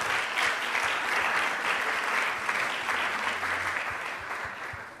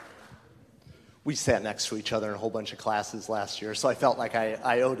 We sat next to each other in a whole bunch of classes last year, so I felt like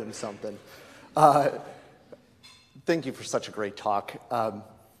I owed him something. Thank you for such a great talk.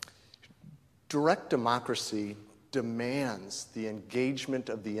 Direct democracy demands the engagement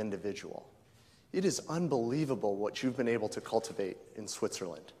of the individual. It is unbelievable what you've been able to cultivate in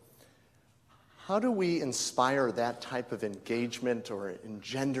Switzerland. How do we inspire that type of engagement or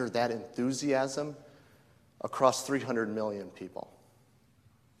engender that enthusiasm across 300 million people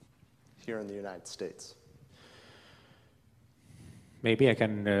here in the United States? Maybe I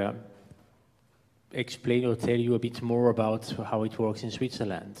can explain or tell you a bit more about how it works in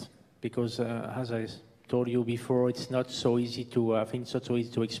Switzerland, because as I told you before, it's not so easy to. I think it's not so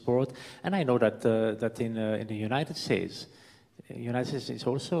easy to export, and I know that in the United States is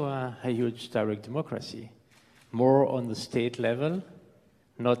also a huge direct democracy, more on the state level,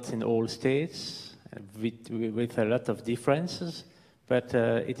 not in all states, with a lot of differences, but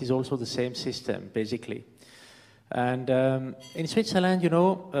it is also the same system basically. And in Switzerland, you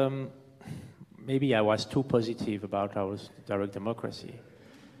know, maybe I was too positive about our direct democracy.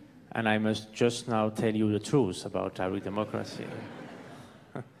 And I must just now tell you the truth about direct democracy.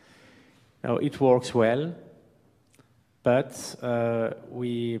 Now, it works well, but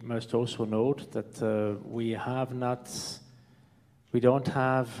we must also note that we don't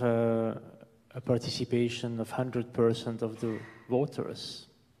have a participation of 100% of the voters.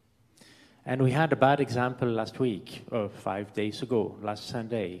 And we had a bad example last week, or 5 days ago, last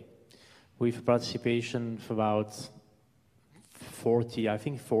Sunday, with participation of about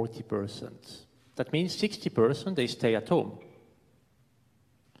 40%. That means 60% they stay at home.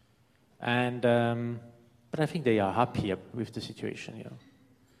 And but I think they are happy with the situation. You know,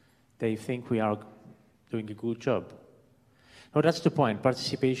 they think we are doing a good job. No, that's the point.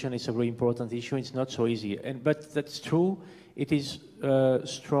 Participation is a very important issue. It's not so easy, but that's true. It is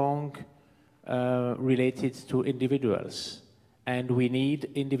strong related to individuals, and we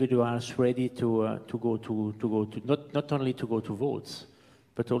need individuals ready to not only to go to votes,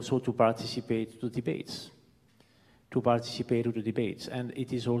 but also to participate to debates. And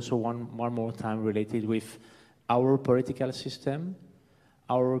it is also one more time related with our political system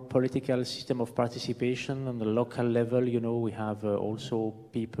of participation on the local level. You know, we have also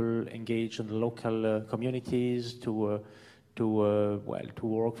people engaged in the local communities to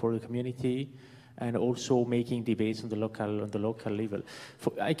work for the community, and also making debates on the local level.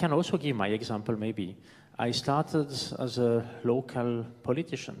 I can also give my example. Maybe I started as a local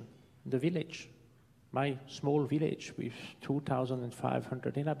politician in the village. My small village with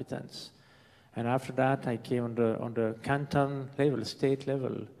 2,500 inhabitants. And after that, I came on the canton level, state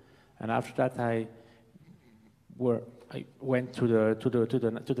level. And after that, I went to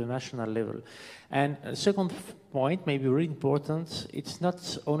the national level. And a second point, maybe really important, it's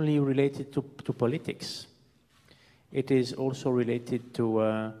not only related to politics. It is also related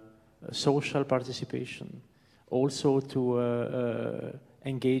to social participation, also to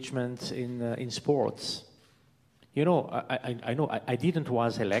engagement in sports. You know, I know I didn't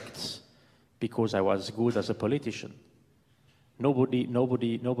was elected because I was good as a politician. Nobody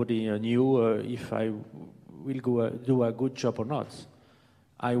knew if I will do a good job or not.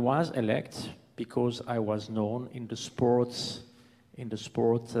 I was elected because I was known in the sport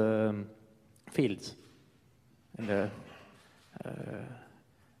field, in the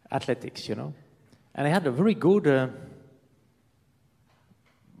athletics, you know. And I had a very good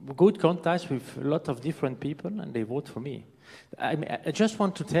contacts with a lot of different people, and they vote for me. I just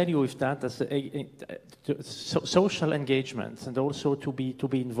want to tell you with that as social engagement, and also to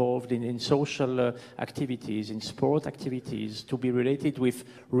be involved in social activities, in sport activities, to be related with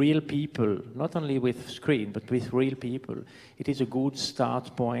real people, not only with screen, but with real people. It is a good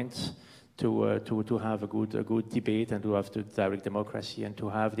start point to have a good debate, and to have the direct democracy, and to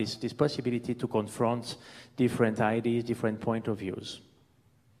have this possibility to confront different ideas, different point of views.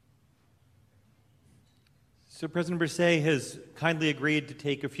 So President Berset has kindly agreed to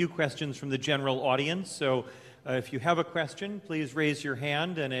take a few questions from the general audience. So if you have a question, please raise your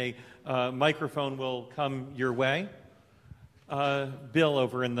hand, and a microphone will come your way. Bill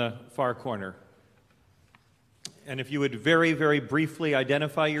over in the far corner. And if you would very, very briefly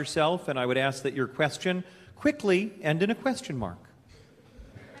identify yourself, and I would ask that your question quickly end in a question mark.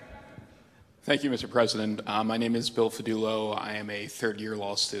 Thank you, Mr. President. My name is Bill Fidulo. I am a third-year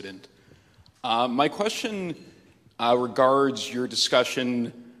law student. My question regards your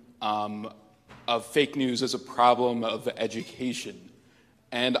discussion of fake news as a problem of education.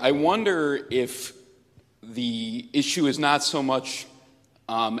 And I wonder if the issue is not so much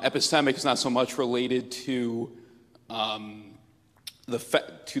epistemic, is not so much related to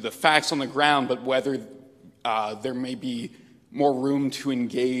the facts on the ground, but whether there may be more room to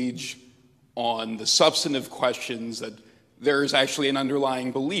engage on the substantive questions, that there is actually an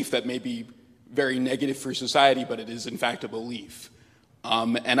underlying belief that may be very negative for society, but it is in fact a belief.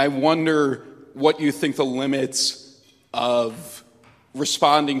 And I wonder what you think the limits of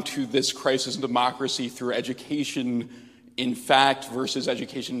responding to this crisis in democracy through education in fact versus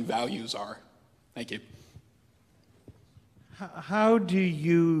education in values are. Thank you. How do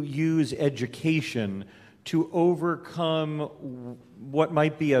you use education to overcome what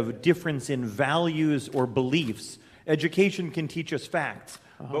might be a difference in values or beliefs? Education can teach us facts,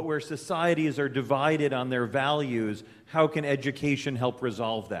 but where societies are divided on their values, how can education help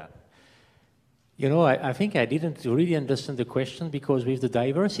resolve that? You know, I think I didn't really understand the question, because with the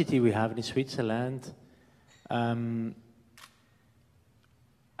diversity we have in Switzerland, I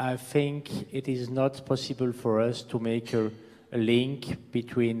think it is not possible for us to make a link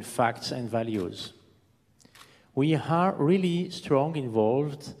between facts and values. We are really strong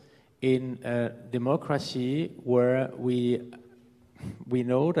involved in democracy, where we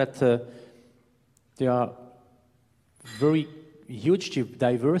know that there are very huge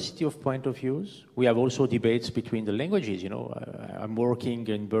diversity of point of views. We have also debates between the languages. You know, I'm working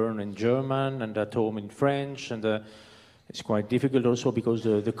in Bern in German, and at home in French, and it's quite difficult also because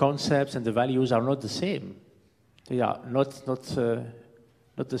the concepts and the values are not the same. They are not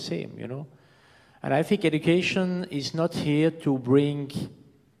the same, you know. And I think education is not here to bring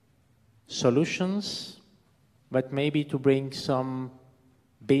solutions, but maybe to bring some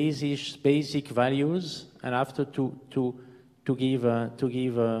basic values, and after to give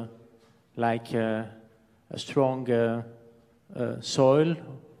a strong soil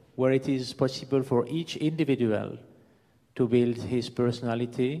where it is possible for each individual to build his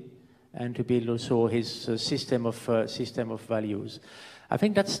personality and to build also his system of values. I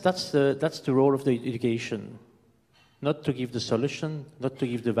think that's the role of the education, not to give the solution, not to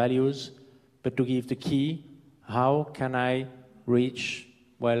give the values, but to give the key. How can I reach,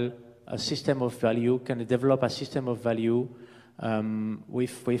 well, a system of value? Can I develop a system of value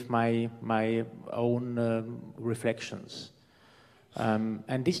with my own reflections?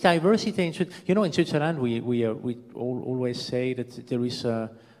 And this diversity, in Switzerland, we always say that there is a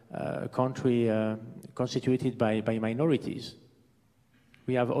country constituted by minorities.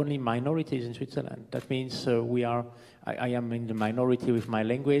 We have only minorities in Switzerland. That means I am in the minority with my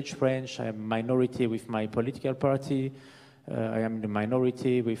language, French. I am a minority with my political party. I am in the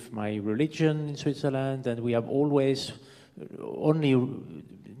minority with my religion in Switzerland, and we have always only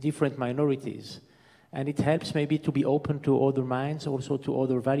different minorities. And it helps maybe to be open to other minds, also to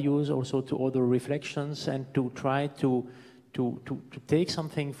other values, also to other reflections, and to try to take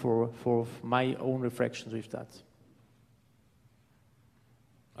something for my own reflections with that.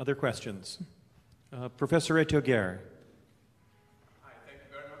 Other questions? Professor Etoghere. Hi, thank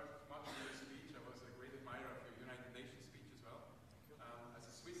you very much for your speech. I was a great admirer of your United Nations speech as well. As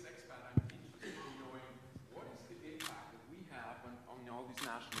a Swiss expat, I'm interested in knowing what is the impact that we have on all these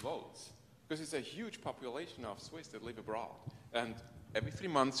national votes? Because it's a huge population of Swiss that live abroad. And every 3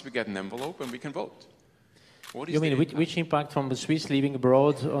 months we get an envelope and we can vote. What is you mean which impact from the Swiss living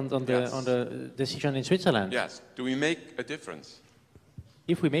abroad on the decision in Switzerland? Yes. Do we make a difference?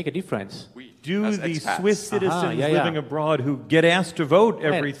 If we make a difference. Do the Swiss citizens living abroad who get asked to vote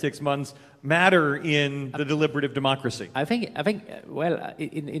every 6 months matter in the deliberative democracy? I think well,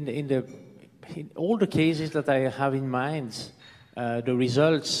 in all the cases that I have in mind, the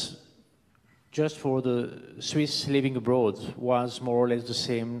results just for the Swiss living abroad was more or less the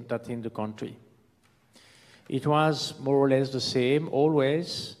same that in the country. It was more or less the same,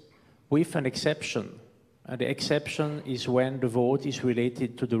 always with an exception. And the exception is when the vote is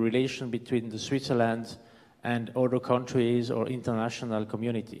related to the relation between the Switzerland and other countries or international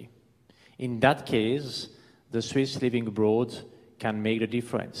community. In that case, the Swiss living abroad can make the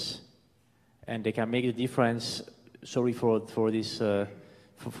difference. And they can make the difference, sorry for this,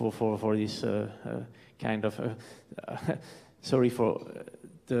 for this kind of, sorry for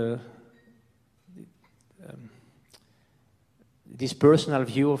this personal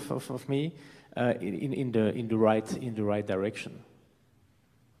view of me, in the right direction.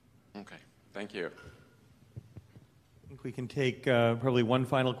 Okay, thank you. I think we can take probably one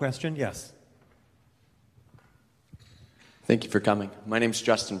final question. Yes. Thank you for coming. My name's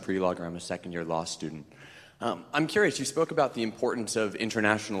Justin Prelogger. I'm a second-year law student. I'm curious, you spoke about the importance of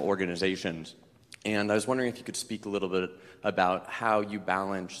international organizations, and I was wondering if you could speak a little bit about how you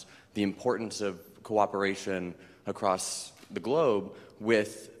balance the importance of cooperation across the globe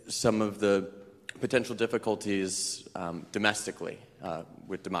with some of the potential difficulties domestically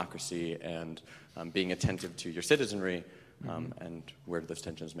with democracy and being attentive to your citizenry, and where those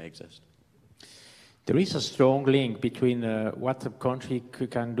tensions may exist. There is a strong link between what a country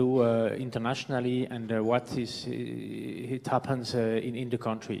can do internationally and what it happens in the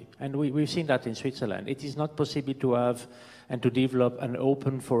country. And we've seen that in Switzerland. It is not possible to have and to develop an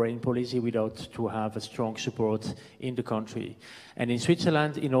open foreign policy without to have a strong support in the country. And in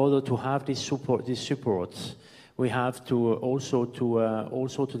Switzerland, in order to have this support, we have to also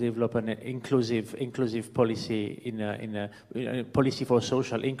to develop an inclusive policy in a policy for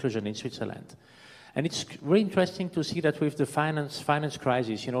social inclusion in Switzerland. And it's very interesting to see that with the finance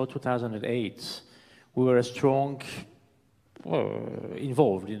crisis, 2008, we were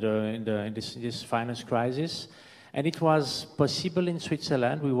involved in this finance crisis, and it was possible in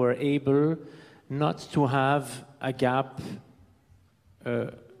Switzerland. We were able not to have a gap,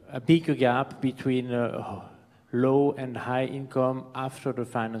 a bigger gap between low and high income after the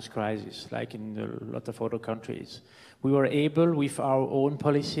finance crisis, like in a lot of other countries. We were able, with our own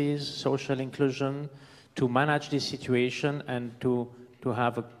policies, social inclusion, to manage this situation and to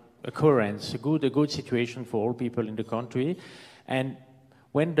have a coherence, a good situation for all people in the country. And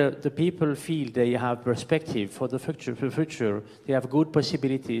when the people feel they have perspective for the future, they have good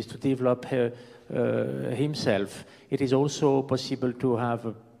possibilities to develop himself. It is also possible to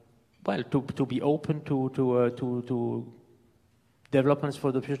have, to be open to developments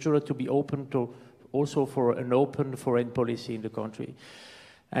for the future, to be open to also for an open foreign policy in the country.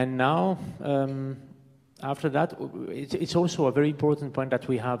 And now, after that, it's also a very important point that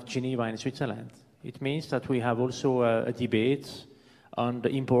we have Geneva in Switzerland. It means that we have also a debate on the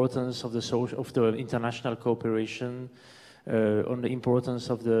importance of the international cooperation, on the importance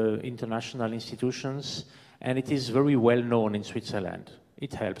of the international institutions, and it is very well known in Switzerland.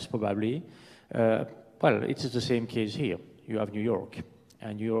 It helps probably. Well, it is the same case here. You have New York,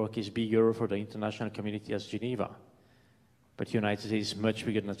 and New York is bigger for the international community as Geneva. But the United States is much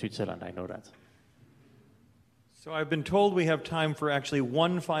bigger than Switzerland, I know that. So I've been told we have time for actually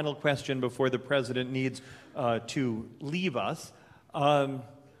one final question before the President needs to leave us.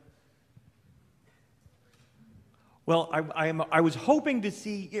 Well, I was hoping to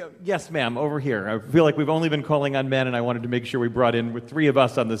see, yes, ma'am, over here. I feel like we've only been calling on men, and I wanted to make sure we brought in with three of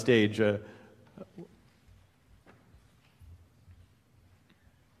us on the stage.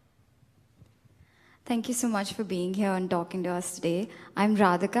 Thank you so much for being here and talking to us today. I'm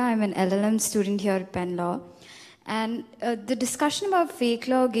Radhika. I'm an LLM student here at Penn Law. And the discussion about fake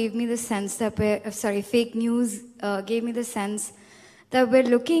law gave me the sense that fake news gave me the sense that we're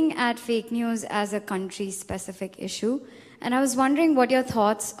looking at fake news as a country-specific issue. And I was wondering what your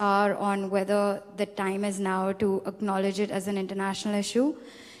thoughts are on whether the time is now to acknowledge it as an international issue,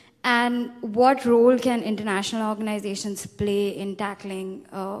 and what role can international organizations play in tackling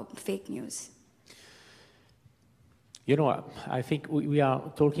fake news? You know, I think we are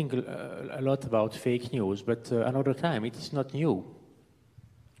talking a lot about fake news, but another time, it is not new.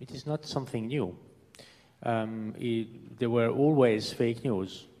 It is not something new. There were always fake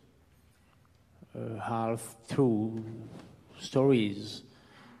news, half-true stories.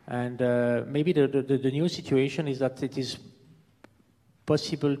 And maybe the new situation is that it is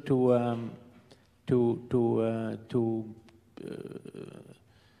possible to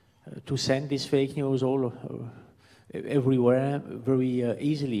send this fake news all everywhere very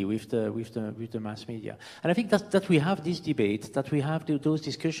easily with the mass media. And I think that we have this debate, that we have those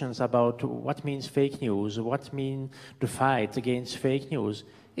discussions about what means fake news, what means the fight against fake news.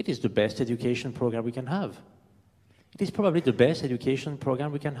 It is the best education program we can have. It is probably the best education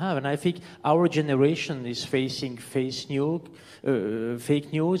program we can have. And I think our generation is facing fake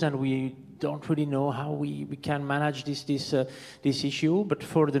news, and we don't really know how we can manage this issue. But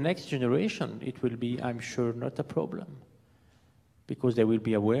for the next generation, it will be, I'm sure, not a problem, because they will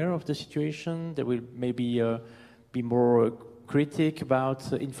be aware of the situation. They will maybe be more critic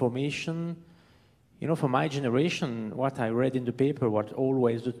about information. You know, for my generation, what I read in the paper was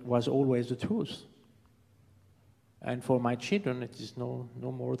always the truth. And for my children, it is no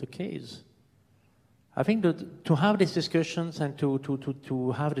more the case. I think that to have these discussions and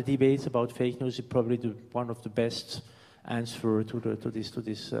to have the debates about fake news is probably one of the best answers to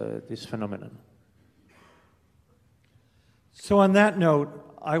this phenomenon. So on that note,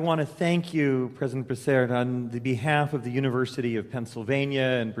 I want to thank you, President Becerra, on the behalf of the University of Pennsylvania,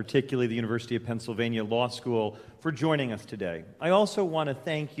 and particularly the University of Pennsylvania Law School, for joining us today. I also want to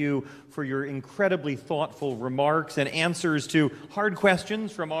thank you for your incredibly thoughtful remarks and answers to hard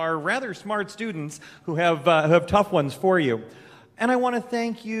questions from our rather smart students who have tough ones for you. And I want to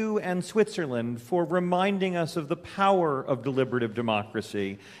thank you and Switzerland for reminding us of the power of deliberative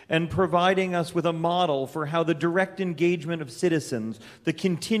democracy and providing us with a model for how the direct engagement of citizens, the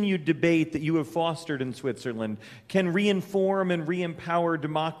continued debate that you have fostered in Switzerland, can reinform and re-empower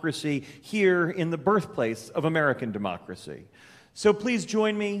democracy here in the birthplace of American democracy. So please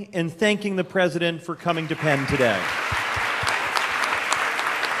join me in thanking the President for coming to Penn today.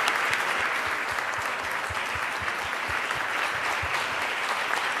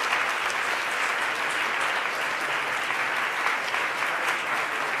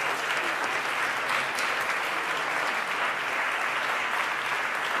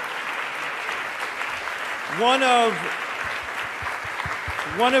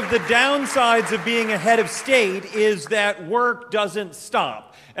 One of the downsides of being a head of state is that work doesn't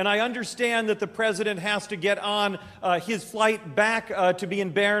stop. And I understand that the President has to get on his flight back to be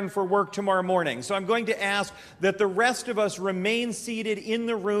in Bern for work tomorrow morning. So I'm going to ask that the rest of us remain seated in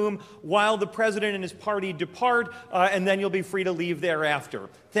the room while the President and his party depart, and then you'll be free to leave thereafter.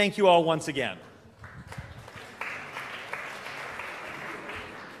 Thank you all once again.